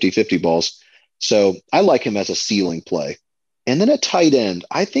 50 balls. So I like him as a ceiling play. And then at tight end,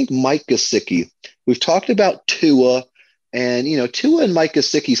 I think Mike Gesicki. We've talked about Tua, and Tua and Mike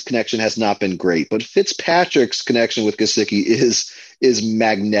Gesicki's connection has not been great, but Fitzpatrick's connection with Gesicki is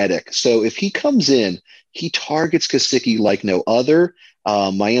magnetic. So if he comes in, he targets Gesicki like no other.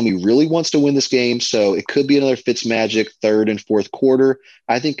 Miami really wants to win this game, so it could be another Fitzmagic third and fourth quarter.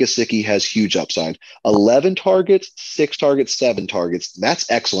 I think Gesicki has huge upside. 11 targets, 6 targets, 7 targets. That's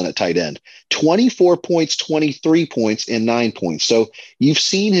excellent at tight end. 24 points, 23 points, and 9 points. So you've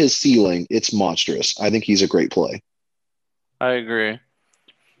seen his ceiling. It's monstrous. I think he's a great play. I agree. All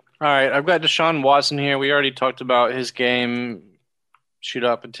right, I've got Deshaun Watson here. We already talked about his game,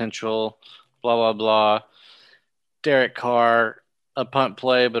 shootout potential, blah, blah, blah. Derek Carr, a punt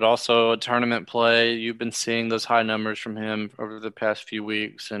play, but also a tournament play. You've been seeing those high numbers from him over the past few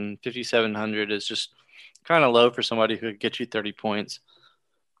weeks, and 5,700 is just kind of low for somebody who could get you 30 points.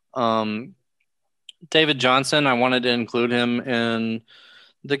 David Johnson, I wanted to include him in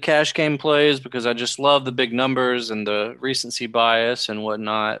the cash game plays because I just love the big numbers and the recency bias and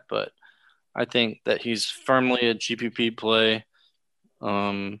whatnot, but I think that he's firmly a GPP play.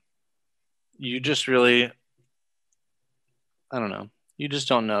 You just really, I don't know. You just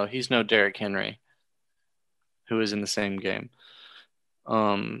don't know. He's no Derrick Henry, who is in the same game.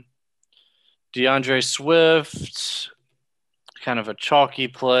 DeAndre Swift, kind of a chalky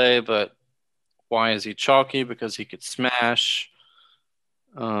play, but why is he chalky? Because he could smash.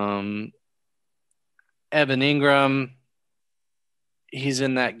 Evan Ingram, he's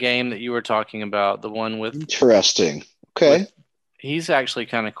in that game that you were talking about, the one with. Interesting. Okay. He's actually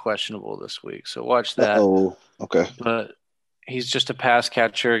kind of questionable this week, so watch that. Oh, okay. But he's just a pass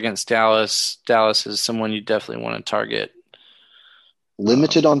catcher against Dallas. Dallas is someone you definitely want to target.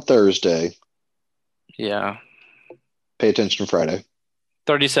 Limited on Thursday. Yeah. Pay attention Friday.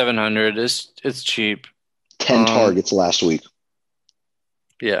 3,700 it's cheap. 10 targets last week.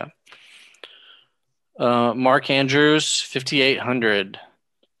 Yeah. Mark Andrews, 5,800.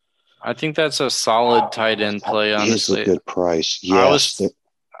 I think that's a solid tight end play, honestly. It's a good price. Yes.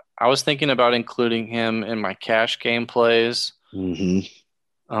 I was thinking about including him in my cash game plays.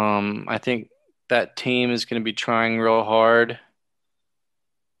 Mm-hmm. I think that team is going to be trying real hard.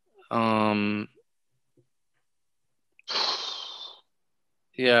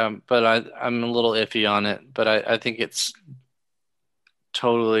 Yeah, but I'm a little iffy on it. But I think it's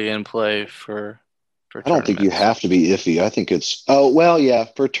totally in play for I don't think you have to be iffy. I think it's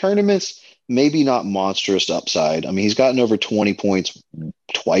for tournaments, maybe not monstrous upside. I mean, he's gotten over 20 points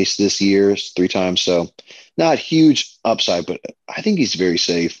twice this year, 3 times, so not huge upside, but I think he's very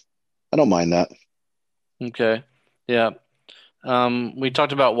safe. I don't mind that. Okay. Yeah. We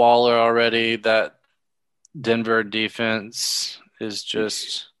talked about Waller already. That Denver defense is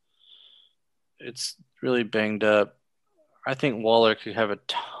just it's really banged up. I think Waller could have a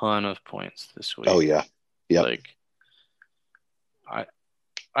ton of points this week. Oh, yeah. Yeah. Like, I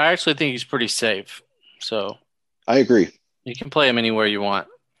actually think he's pretty safe. So I agree. You can play him anywhere you want.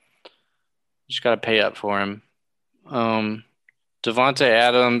 You just got to pay up for him. Devontae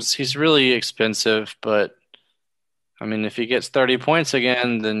Adams, he's really expensive, but I mean, if he gets 30 points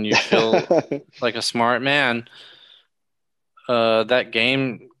again, then you feel like a smart man. That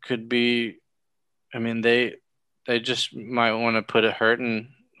game could be, I mean, they just might want to put a hurting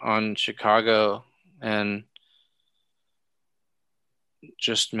on Chicago and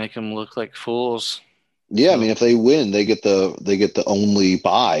just make them look like fools. Yeah, I mean, if they win, they get the only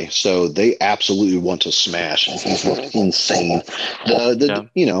bye, so they absolutely want to smash. He's looked insane.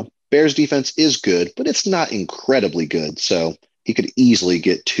 Bears defense is good, but it's not incredibly good, so he could easily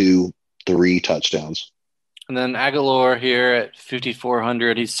get 2-3 touchdowns. And then Aguilar here at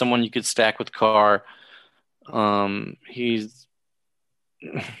 5,400, he's someone you could stack with Carr. He's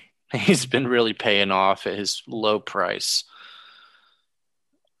been really paying off at his low price.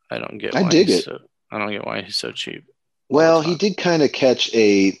 I don't get why he's so cheap. Well, he did kind of catch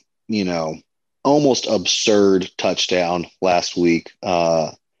a, almost absurd touchdown last week.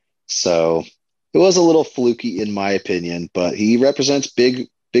 So it was a little fluky in my opinion, but he represents big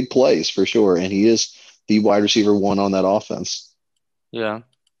plays for sure. And he is the wide receiver 1 on that offense. Yeah.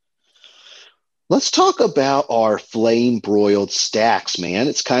 Let's talk about our flame broiled stacks, man.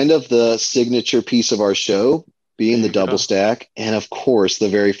 It's kind of the signature piece of our show, being the double stack. And of course, the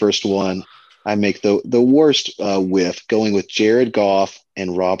very first one, I make the worst whiff, going with Jared Goff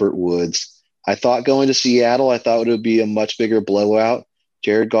and Robert Woods. I thought going to Seattle, I thought it would be a much bigger blowout.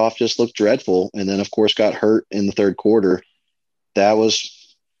 Jared Goff just looked dreadful, and then of course got hurt in the third quarter. That was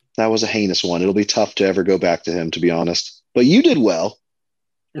a heinous one. It'll be tough to ever go back to him, to be honest. But you did well.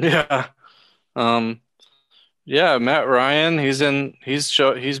 Yeah. Yeah, Matt Ryan, he's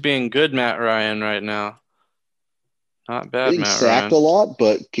being good Matt Ryan right now. Not bad Getting Matt sacked Ryan. a lot,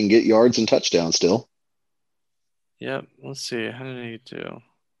 but can get yards and touchdowns still. Yep. Let's see. How did he do? I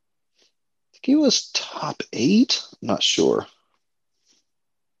think he was top 8. I'm not sure.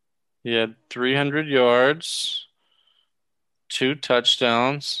 He had 300 yards, 2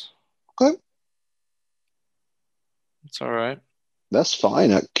 touchdowns. Okay. It's all right. That's fine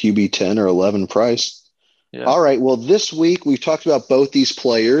at QB 10 or 11 price. Yeah. All right. Well, this week we've talked about both these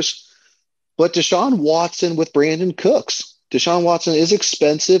players, but Deshaun Watson with Brandon Cooks. Deshaun Watson is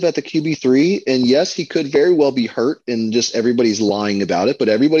expensive at the QB3, and yes, he could very well be hurt, and just everybody's lying about it, but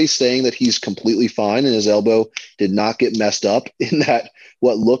everybody's saying that he's completely fine and his elbow did not get messed up in that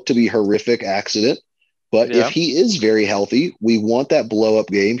what looked to be horrific accident. But Yeah. if he is very healthy, we want that blow up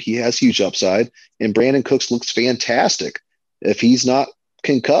game. He has huge upside, and Brandon Cooks looks fantastic. If he's not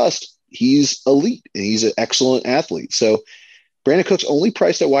concussed, he's elite and he's an excellent athlete. So Brandon Cooks only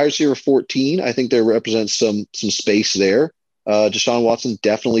priced at wide receiver 14. I think there represents some space there. Deshaun Watson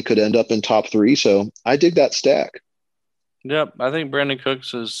definitely could end up in top 3, so I dig that stack. Yep. I think Brandon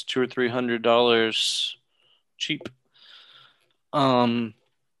Cooks is $200 or $300 cheap. And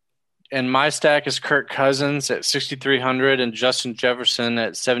my stack is Kirk Cousins at 6,300 and Justin Jefferson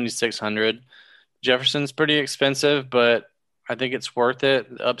at 7,600. Jefferson's pretty expensive, but I think it's worth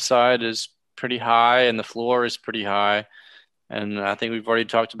it. The upside is pretty high and the floor is pretty high. And I think we've already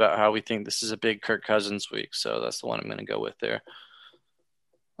talked about how we think this is a big Kirk Cousins week. So that's the one I'm going to go with there.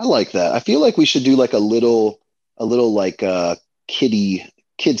 I like that. I feel like we should do like a little like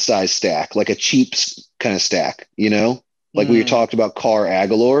kid size stack, like a cheap kind of stack, like we talked about Carr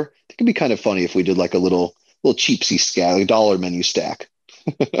Aguilar. It could be kind of funny if we did like a little cheapsy stack, like a dollar menu stack.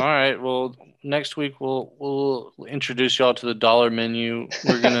 All right. Well, next week we'll introduce y'all to the dollar menu.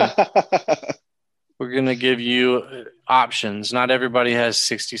 We're gonna give you options. Not everybody has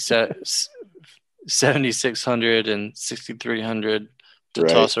 7,600 and 6,300 to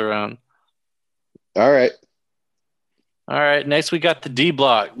toss around. All right. Next we got the D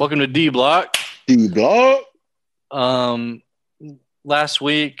block. Welcome to D block. D block. Last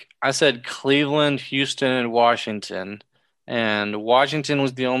week I said Cleveland, Houston, and Washington. And Washington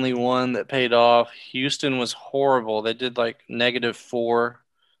was the only one that paid off. Houston was horrible. They did like -4 or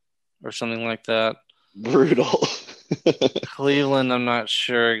something like that. Brutal. Cleveland, I'm not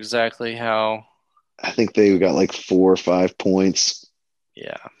sure exactly how. I think they got like 4 or 5 points.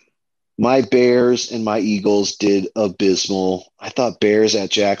 Yeah. My Bears and my Eagles did abysmal. I thought Bears at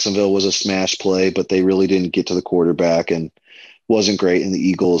Jacksonville was a smash play, but they really didn't get to the quarterback and wasn't great. And the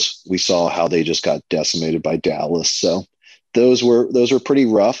Eagles, we saw how they just got decimated by Dallas. So those were pretty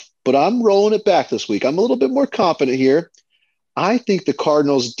rough, but I'm rolling it back this week. I'm a little bit more confident here. I think the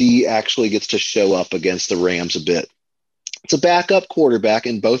Cardinals D actually gets to show up against the Rams a bit. It's a backup quarterback,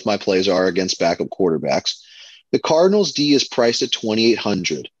 and both my plays are against backup quarterbacks. The Cardinals D is priced at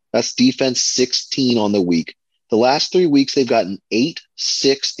 2,800. That's defense 16 on the week. The last 3 weeks, they've gotten 8,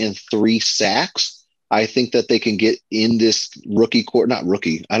 6, and 3 sacks. I think that they can get in this not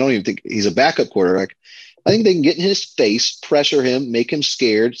rookie. I don't even think he's a backup quarterback. I think they can get in his face, pressure him, make him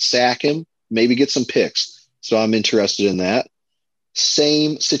scared, sack him, maybe get some picks. So I'm interested in that.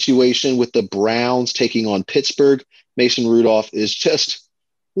 Same situation with the Browns taking on Pittsburgh. Mason Rudolph is just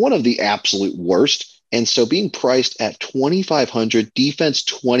one of the absolute worst. And so being priced at 2,500, defense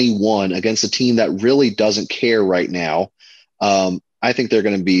 21 against a team that really doesn't care right now, I think they're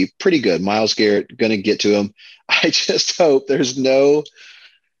going to be pretty good. Myles Garrett going to get to him. I just hope there's no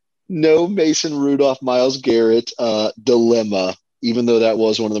Mason Rudolph, Myles Garrett dilemma, even though that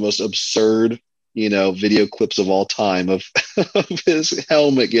was one of the most absurd video clips of all time of his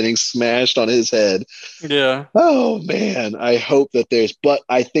helmet getting smashed on his head. Yeah. Oh man. I hope that but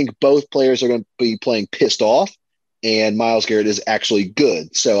I think both players are going to be playing pissed off, and Myles Garrett is actually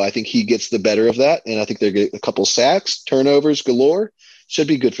good. So I think he gets the better of that. And I think they're getting a couple sacks, turnovers galore. Should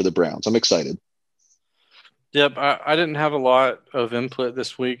be good for the Browns. I'm excited. Yep. I didn't have a lot of input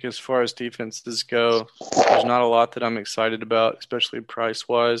this week as far as defenses go. There's not a lot that I'm excited about, especially price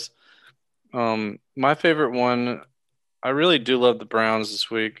wise. My favorite one, I really do love the Browns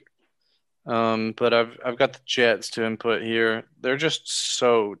this week. But I've got the Jets to input here. They're just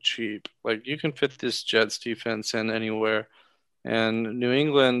so cheap. Like you can fit this Jets defense in anywhere. And New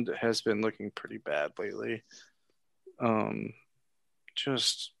England has been looking pretty bad lately.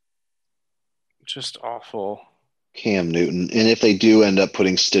 Just just awful. Cam Newton. And if they do end up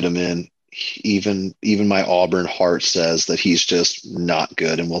putting Stidham in, even my Auburn heart says that he's just not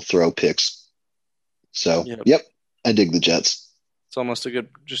good and will throw picks. So, Yep. yep, I dig the Jets. It's almost a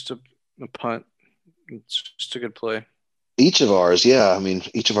punt. It's just a good play. Each of ours, yeah. I mean,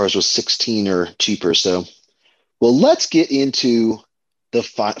 each of ours was 16 or cheaper. So, well, let's get into the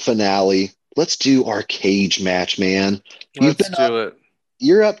finale. Let's do our cage match, man. Let's do it.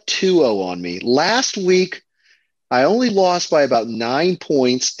 You're up 2-0 on me. Last week, I only lost by about 9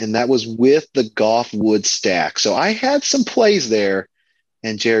 points, and that was with the Goff Wood stack. So I had some plays there,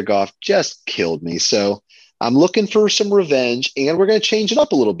 and Jared Goff just killed me. So I'm looking for some revenge, and we're going to change it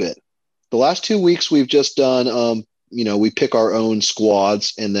up a little bit. The last 2 weeks, we've just done, we pick our own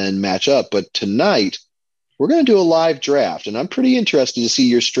squads and then match up. But tonight, we're going to do a live draft, and I'm pretty interested to see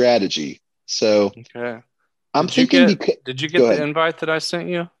your strategy. So okay. I'm thinking. Did you get the invite that I sent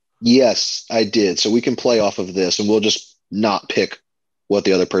you? Yes, I did. So we can play off of this, and we'll just not pick what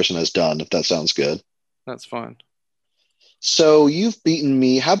the other person has done, if that sounds good. That's fine. So you've beaten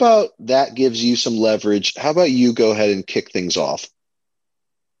me. How about that gives you some leverage? How about you go ahead and kick things off?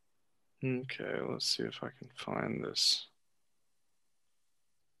 Okay, let's see if I can find this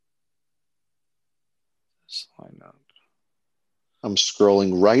lineup. I'm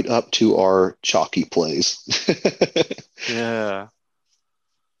scrolling right up to our chalky plays. Yeah.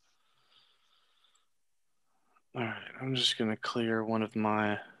 All right, I'm just going to clear one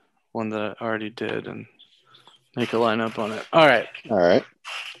that I already did and make a lineup on it. All right. All right.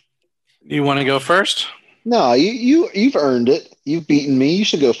 You want to go first? No, you've earned it. You've beaten me. You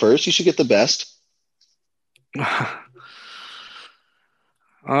should go first. You should get the best. All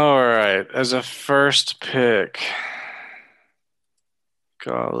right. As a first pick,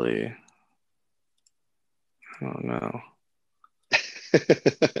 golly, I don't know.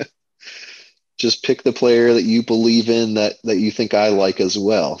 Just pick the player that you believe in that you think I like as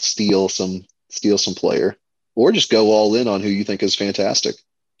well. Steal some player, or just go all in on who you think is fantastic.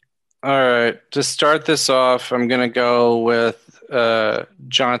 All right. To start this off, I'm going to go with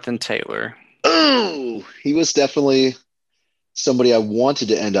Jonathan Taylor. Oh, he was definitely somebody I wanted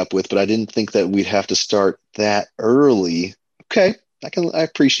to end up with, but I didn't think that we'd have to start that early. Okay, I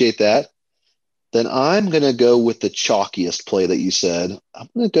appreciate that. Then I'm going to go with the chalkiest play that you said. I'm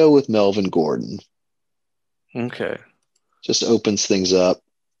going to go with Melvin Gordon. Okay. Just opens things up.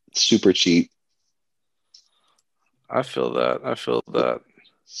 Super cheap. I feel that.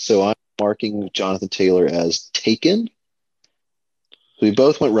 So I'm marking Jonathan Taylor as taken. We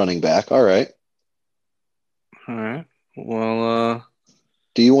both went running back. All right. All right. Well,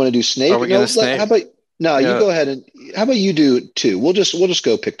 do you want to do snake? Are we going to snake? How about you go ahead and how about you do it too? We'll just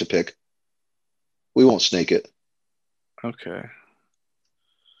go pick to pick. We won't snake it. Okay.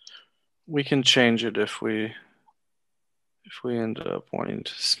 We can change it if we end up wanting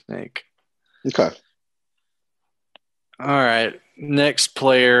to snake. Okay. All right. Next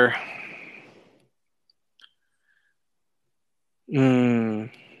player. All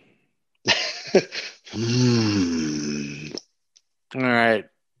right.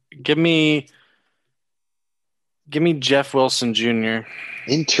 Give me Jeff Wilson Jr.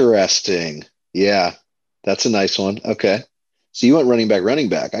 Interesting. Yeah, that's a nice one. Okay. So you went running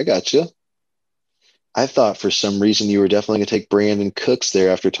back. I got you. I thought for some reason you were definitely going to take Brandon Cooks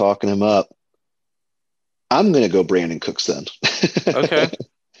there after talking him up. I'm going to go Brandon Cooks then. Okay.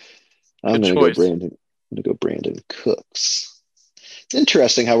 I'm going to go Brandon Cooks. It's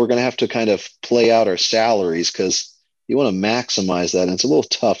interesting how we're going to have to kind of play out our salaries because you want to maximize that, and it's a little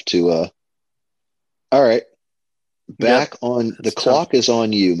tough to. All right. Back on the clock is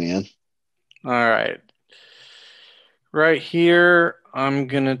on you, man. All right. Right here, I'm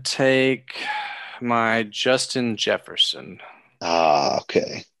going to take my Justin Jefferson.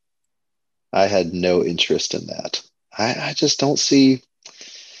 Okay. I had no interest in that. I just don't see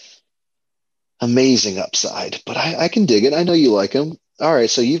amazing upside, but I can dig it. I know you like him. All right,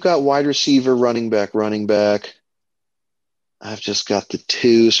 so you've got wide receiver, running back. I've just got the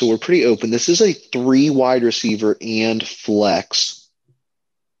 2, so we're pretty open. This is a 3 wide receiver and flex.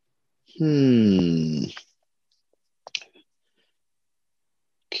 QB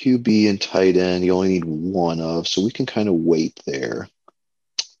and tight end, you only need one of, so we can kind of wait there.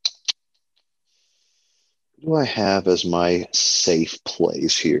 What do I have as my safe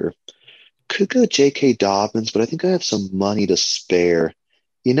plays here? Could go J.K. Dobbins, but I think I have some money to spare.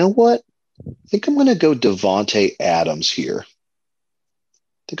 You know what? I think I'm going to go Devontae Adams here.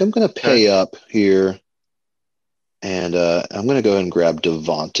 I think I'm going to pay up here, and I'm going to go ahead and grab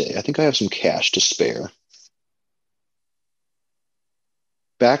Devontae. I think I have some cash to spare.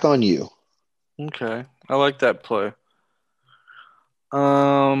 Back on you. Okay. I like that play.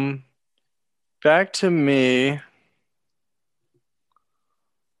 Back to me.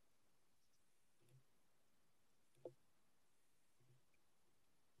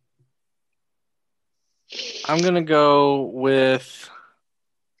 I'm gonna go with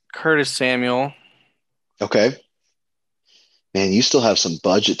Curtis Samuel. Okay. Man, you still have some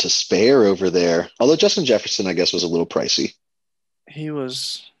budget to spare over there. Although Justin Jefferson, I guess, was a little pricey. He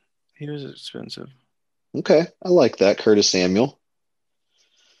was expensive. Okay, I like that. Curtis Samuel.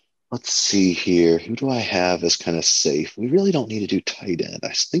 Let's see here. Who do I have as kind of safe? We really don't need to do tight end. I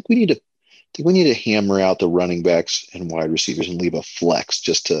think we need to hammer out the running backs and wide receivers and leave a flex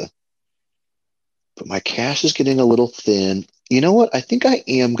just to. But my cash is getting a little thin. You know what? I think I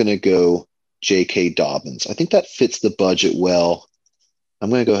am going to go J.K. Dobbins. I think that fits the budget well. I'm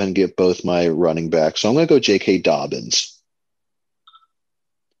going to go ahead and get both my running backs. So I'm going to go J.K. Dobbins.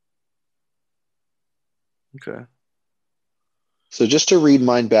 Okay. So just to read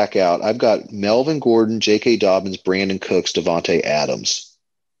mine back out, I've got Melvin Gordon, J.K. Dobbins, Brandon Cooks, Devontae Adams.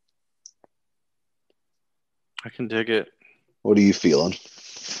 I can dig it. What are you feeling?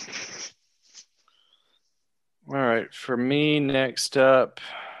 All right. For me, next up.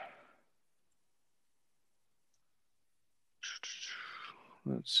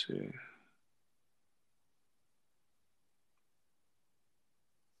 Let's see.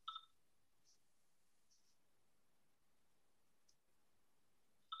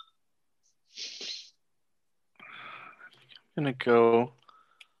 I'm going to go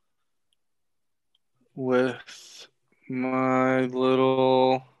with my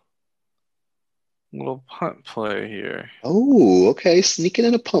little punt play here. Oh, okay. Sneaking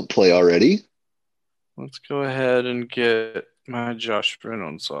in a pump play already. Let's go ahead and get my Josh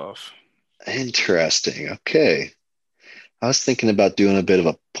Reynolds off. Interesting. Okay. I was thinking about doing a bit of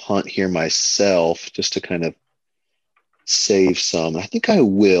a punt here myself just to kind of save some. I think I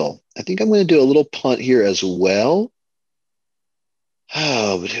will. I think I'm going to do a little punt here as well.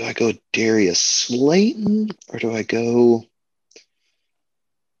 Oh, but do I go Darius Slayton or do I go?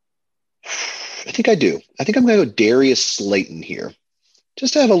 I think I do. I think I'm going to go Darius Slayton here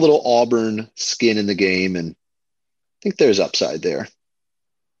just to have a little Auburn skin in the game. And I think there's upside there.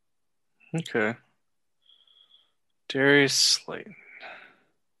 Okay. Darius Slayton.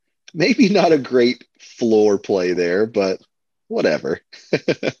 Maybe not a great floor play there, but whatever.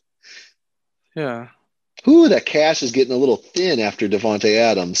 Yeah. Ooh, that cash is getting a little thin after Devontae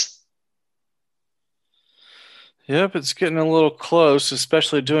Adams. Yep, it's getting a little close,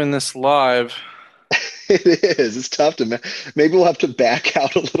 especially doing this live. It is. It's tough to. Maybe we'll have to back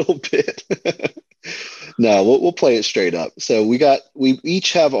out a little bit. No, we'll play it straight up. So we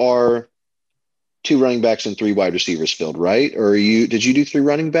each have our 2 running backs and 3 wide receivers filled, right? Or did you do 3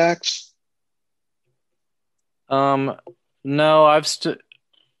 running backs? No, I've still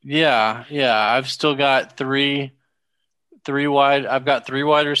I've still got three wide. I've got 3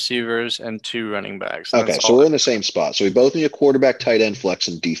 wide receivers and 2 running backs. Okay, so we're in the same spot. So we both need a quarterback, tight end, flex,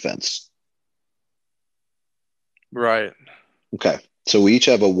 and defense. Right. Okay. So we each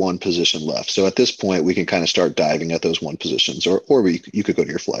have a 1 position left. So at this point, we can kind of start diving at those 1 positions, or you could go to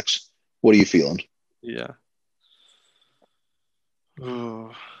your flex. What are you feeling? Yeah.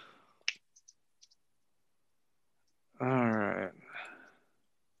 Ooh. All right.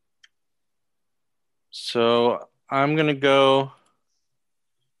 So I'm gonna go.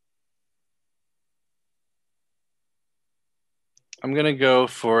 I'm gonna go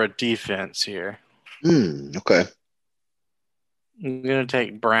for a defense here. Okay. I'm gonna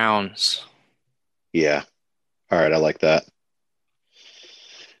take Browns. Yeah. All right. I like that.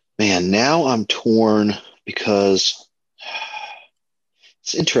 Man, now I'm torn because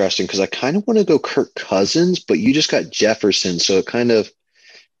it's interesting because I kind of want to go Kirk Cousins, but you just got Jefferson. So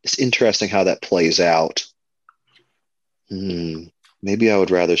it's interesting how that plays out. Maybe I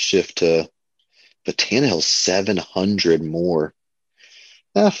would rather shift to, but Tannehill's 700 more.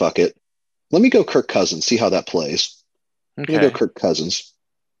 Fuck it. Let me go Kirk Cousins, see how that plays. Okay. Let me go Kirk Cousins.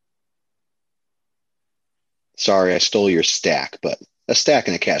 Sorry, I stole your stack, but a stack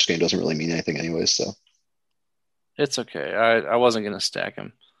in a cash game doesn't really mean anything anyways, so. It's okay. I wasn't gonna stack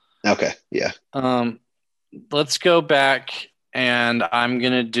him. Okay, yeah. Let's go back and I'm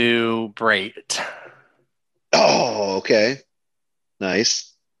gonna do Brait. Oh, okay.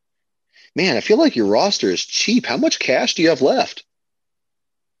 Nice. Man, I feel like your roster is cheap. How much cash do you have left?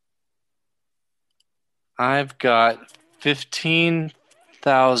 I've got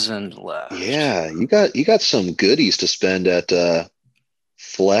 15,000 left. Yeah, you got some goodies to spend at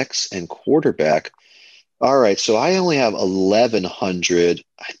flex and quarterback. All right, so I only have 1,100.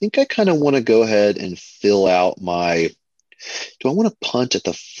 I think I kind of want to go ahead and fill out my. Do I want to punt at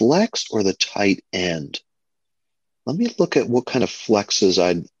the flex or the tight end? Let me look at what kind of flexes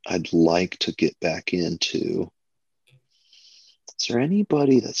I'd like to get back into. Is there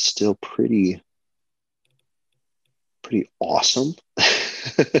anybody that's still pretty awesome?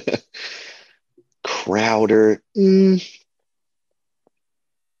 Crowder.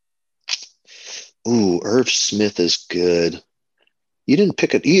 Ooh, Irv Smith is good. You didn't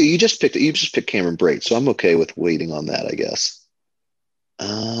pick it. You just picked it. You just picked Cameron Brate, so I'm okay with waiting on that, I guess.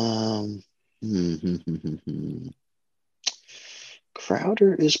 Hmm, hmm, hmm, hmm, hmm.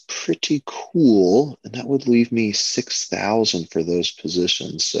 Crowder is pretty cool, and that would leave me 6,000 for those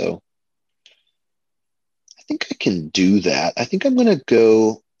positions. So I think I can do that. I think I'm going to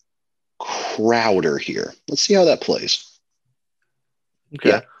go Crowder here. Let's see how that plays. Okay.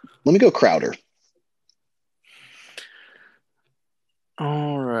 Yeah, let me go Crowder.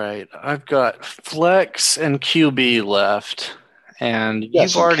 All right. I've got flex and QB left, and got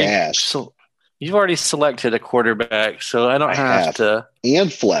some cash. You've already selected a quarterback, so I don't have to.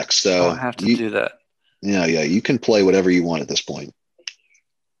 And flex, so I don't have to do that. Yeah, you can play whatever you want at this point.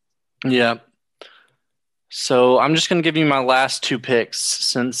 Yeah. So I'm just going to give you my last two picks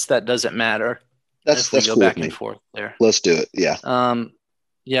since that doesn't matter. That's go cool back with me. And forth there. Let's do it. Yeah.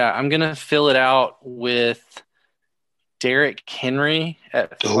 Yeah, I'm going to fill it out with Derrick Henry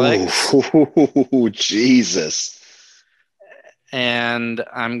at flex. Oh, Jesus. And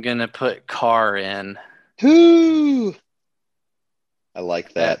I'm going to put Carr in. Ooh. I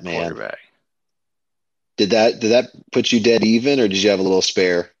like that, man. Quarterback. Did that put you dead even, or did you have a little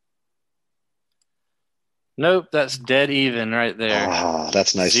spare? Nope, that's dead even right there. Ah,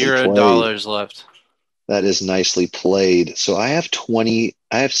 that's nicely played. $0 left. That is nicely played. So I have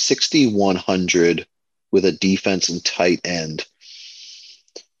 6,100 with a defense and tight end.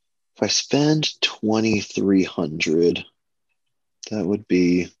 If I spend 2,300, that would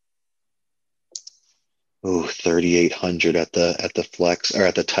be 3,800 at the flex or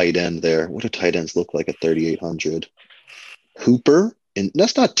at the tight end there. What do tight ends look like at 3,800? Hooper, and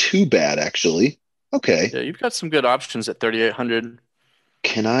that's not too bad actually. Okay. Yeah, you've got some good options at 3,800.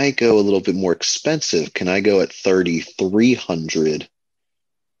 Can I go a little bit more expensive? Can I go at 3,300?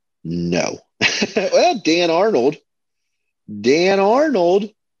 No. Well, Dan Arnold.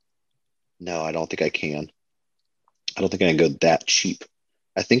 No, I don't think I can. I don't think I can go that cheap.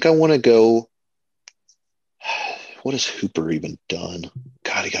 I think I want to go. What has Hooper even done?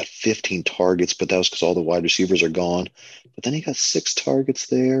 God, he got 15 targets, but that was because all the wide receivers are gone. But then he got 6 targets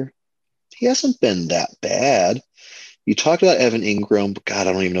there. He hasn't been that bad. You talked about Evan Ingram, but God,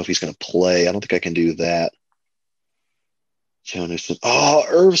 I don't even know if he's going to play. I don't think I can do that. Jonas. Oh,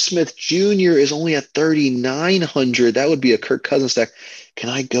 Irv Smith Jr. is only at 3,900. That would be a Kirk Cousins stack. Can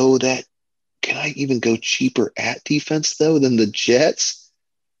I go that? Can I even go cheaper at defense, though, than the Jets?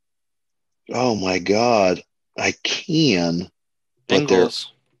 Oh, my God. I can. Bengals.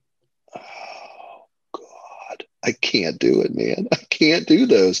 Oh, God. I can't do it, man. I can't do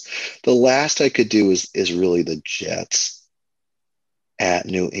those. The last I could do is really the Jets at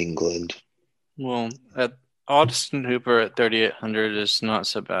New England. Well, at Austin Hooper at 3,800 is not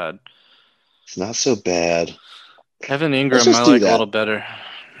so bad. It's not so bad. Evan Ingram, I like a little better.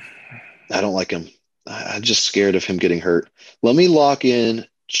 I don't like him. I'm just scared of him getting hurt. Let me lock in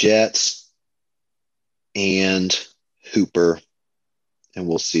Jets and Hooper, and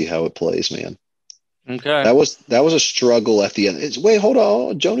we'll see how it plays, man. Okay. That was a struggle at the end. Wait, hold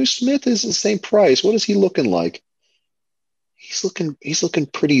on. Jonnu Smith is the same price. What is he looking like? He's looking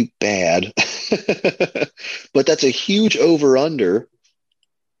pretty bad. But that's a huge over-under.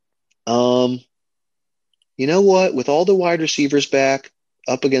 You know what? With all the wide receivers back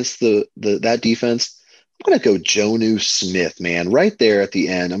up against that defense, I'm gonna go Jonnu Smith, man, right there at the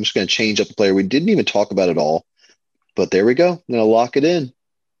end. I'm just gonna change up the player we didn't even talk about at all. But there we go. I'm gonna lock it in.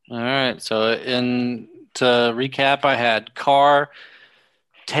 All right. So to recap, I had Carr,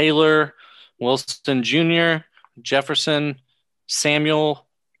 Taylor, Wilson Jr., Jefferson, Samuel,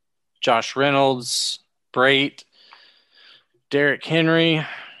 Josh Reynolds, Brate, Derrick Henry,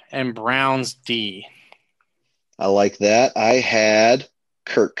 and Browns D. I like that. I had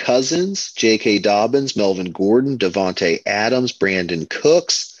Kirk Cousins, J.K. Dobbins, Melvin Gordon, Devontae Adams, Brandon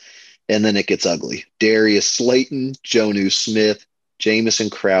Cooks, and then it gets ugly. Darius Slayton, Jonnu Smith, Jamison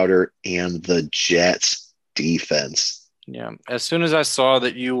Crowder, and the Jets defense. Yeah. As soon as I saw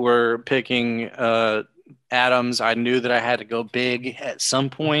that you were picking Adams, I knew that I had to go big at some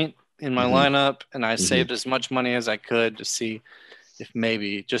point in my lineup, and I saved as much money as I could to see if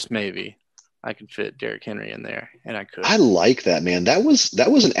maybe, just maybe, I could fit Derrick Henry in there, and I could. I like that, man. That was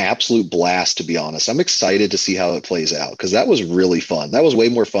an absolute blast, to be honest. I'm excited to see how it plays out because that was really fun. That was way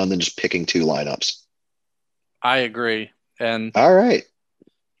more fun than just picking two lineups. I agree, and All right.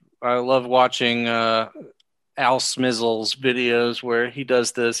 I love watching Al Smizzle's videos where he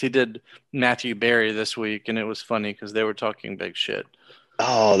does this. He did Matthew Berry this week, and it was funny because they were talking big shit.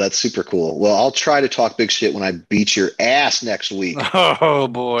 Oh, that's super cool. Well, I'll try to talk big shit when I beat your ass next week. Oh,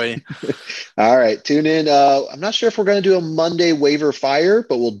 boy. All right, tune in. I'm not sure if we're going to do a Monday waiver fire,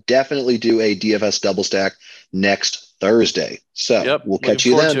 but we'll definitely do a DFS double stack next Thursday. So we'll catch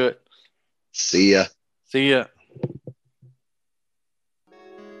you then. To it. See ya. See ya.